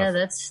sort of?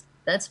 Yeah,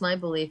 that's my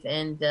belief,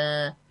 and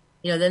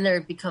then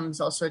there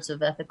becomes all sorts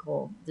of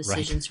ethical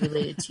decisions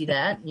related to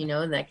that,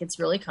 and that gets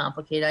really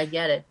complicated. I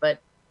get it, but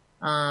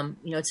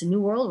it's a new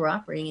world we're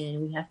operating in,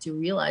 and we have to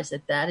realize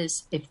that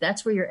is, if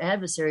that's where your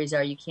adversaries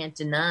are, you can't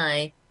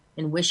deny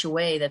and wish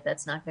away that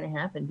that's not going to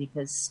happen,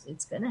 because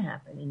it's going to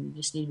happen, and you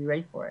just need to be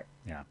ready for it.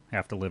 Yeah,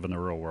 have to live in the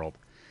real world.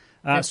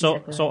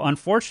 So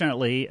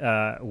unfortunately,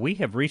 we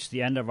have reached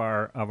the end of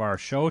our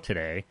show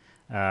today.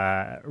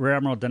 Rear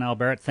Admiral Donnell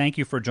Barrett, thank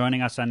you for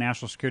joining us on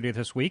National Security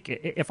This Week.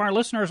 If our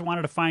listeners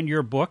wanted to find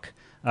your book,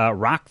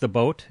 Rock the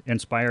Boat,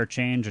 Inspire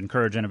Change,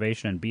 Encourage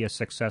Innovation, and Be a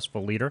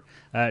Successful Leader,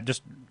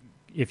 just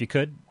if you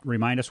could,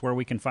 remind us where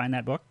we can find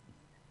that book.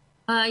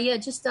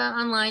 Just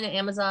online at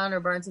Amazon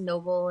or Barnes &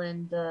 Noble,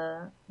 and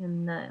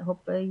I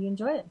hope you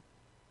enjoy it.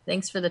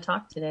 Thanks for the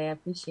talk today. I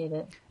appreciate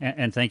it.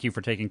 And thank you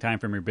for taking time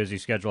from your busy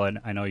schedule.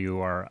 I know you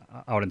are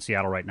out in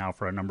Seattle right now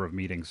for a number of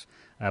meetings,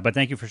 but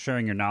thank you for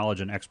sharing your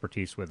knowledge and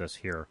expertise with us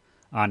here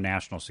on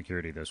National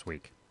Security This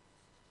Week.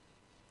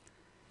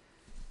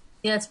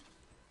 Yes.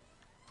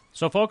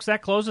 So, folks,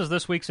 that closes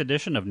this week's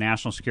edition of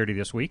National Security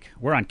This Week.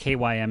 We're on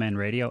KYMN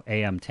Radio,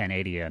 AM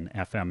 1080 and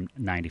FM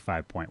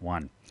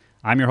 95.1.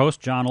 I'm your host,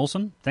 John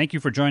Olson. Thank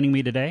you for joining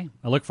me today.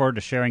 I look forward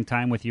to sharing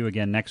time with you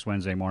again next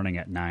Wednesday morning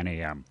at 9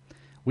 a.m.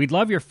 We'd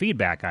love your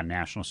feedback on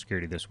National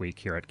Security This Week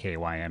here at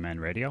KYMN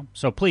Radio,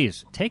 so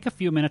please take a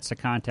few minutes to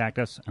contact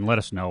us and let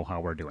us know how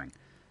we're doing.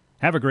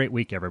 Have a great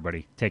week,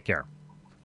 everybody. Take care.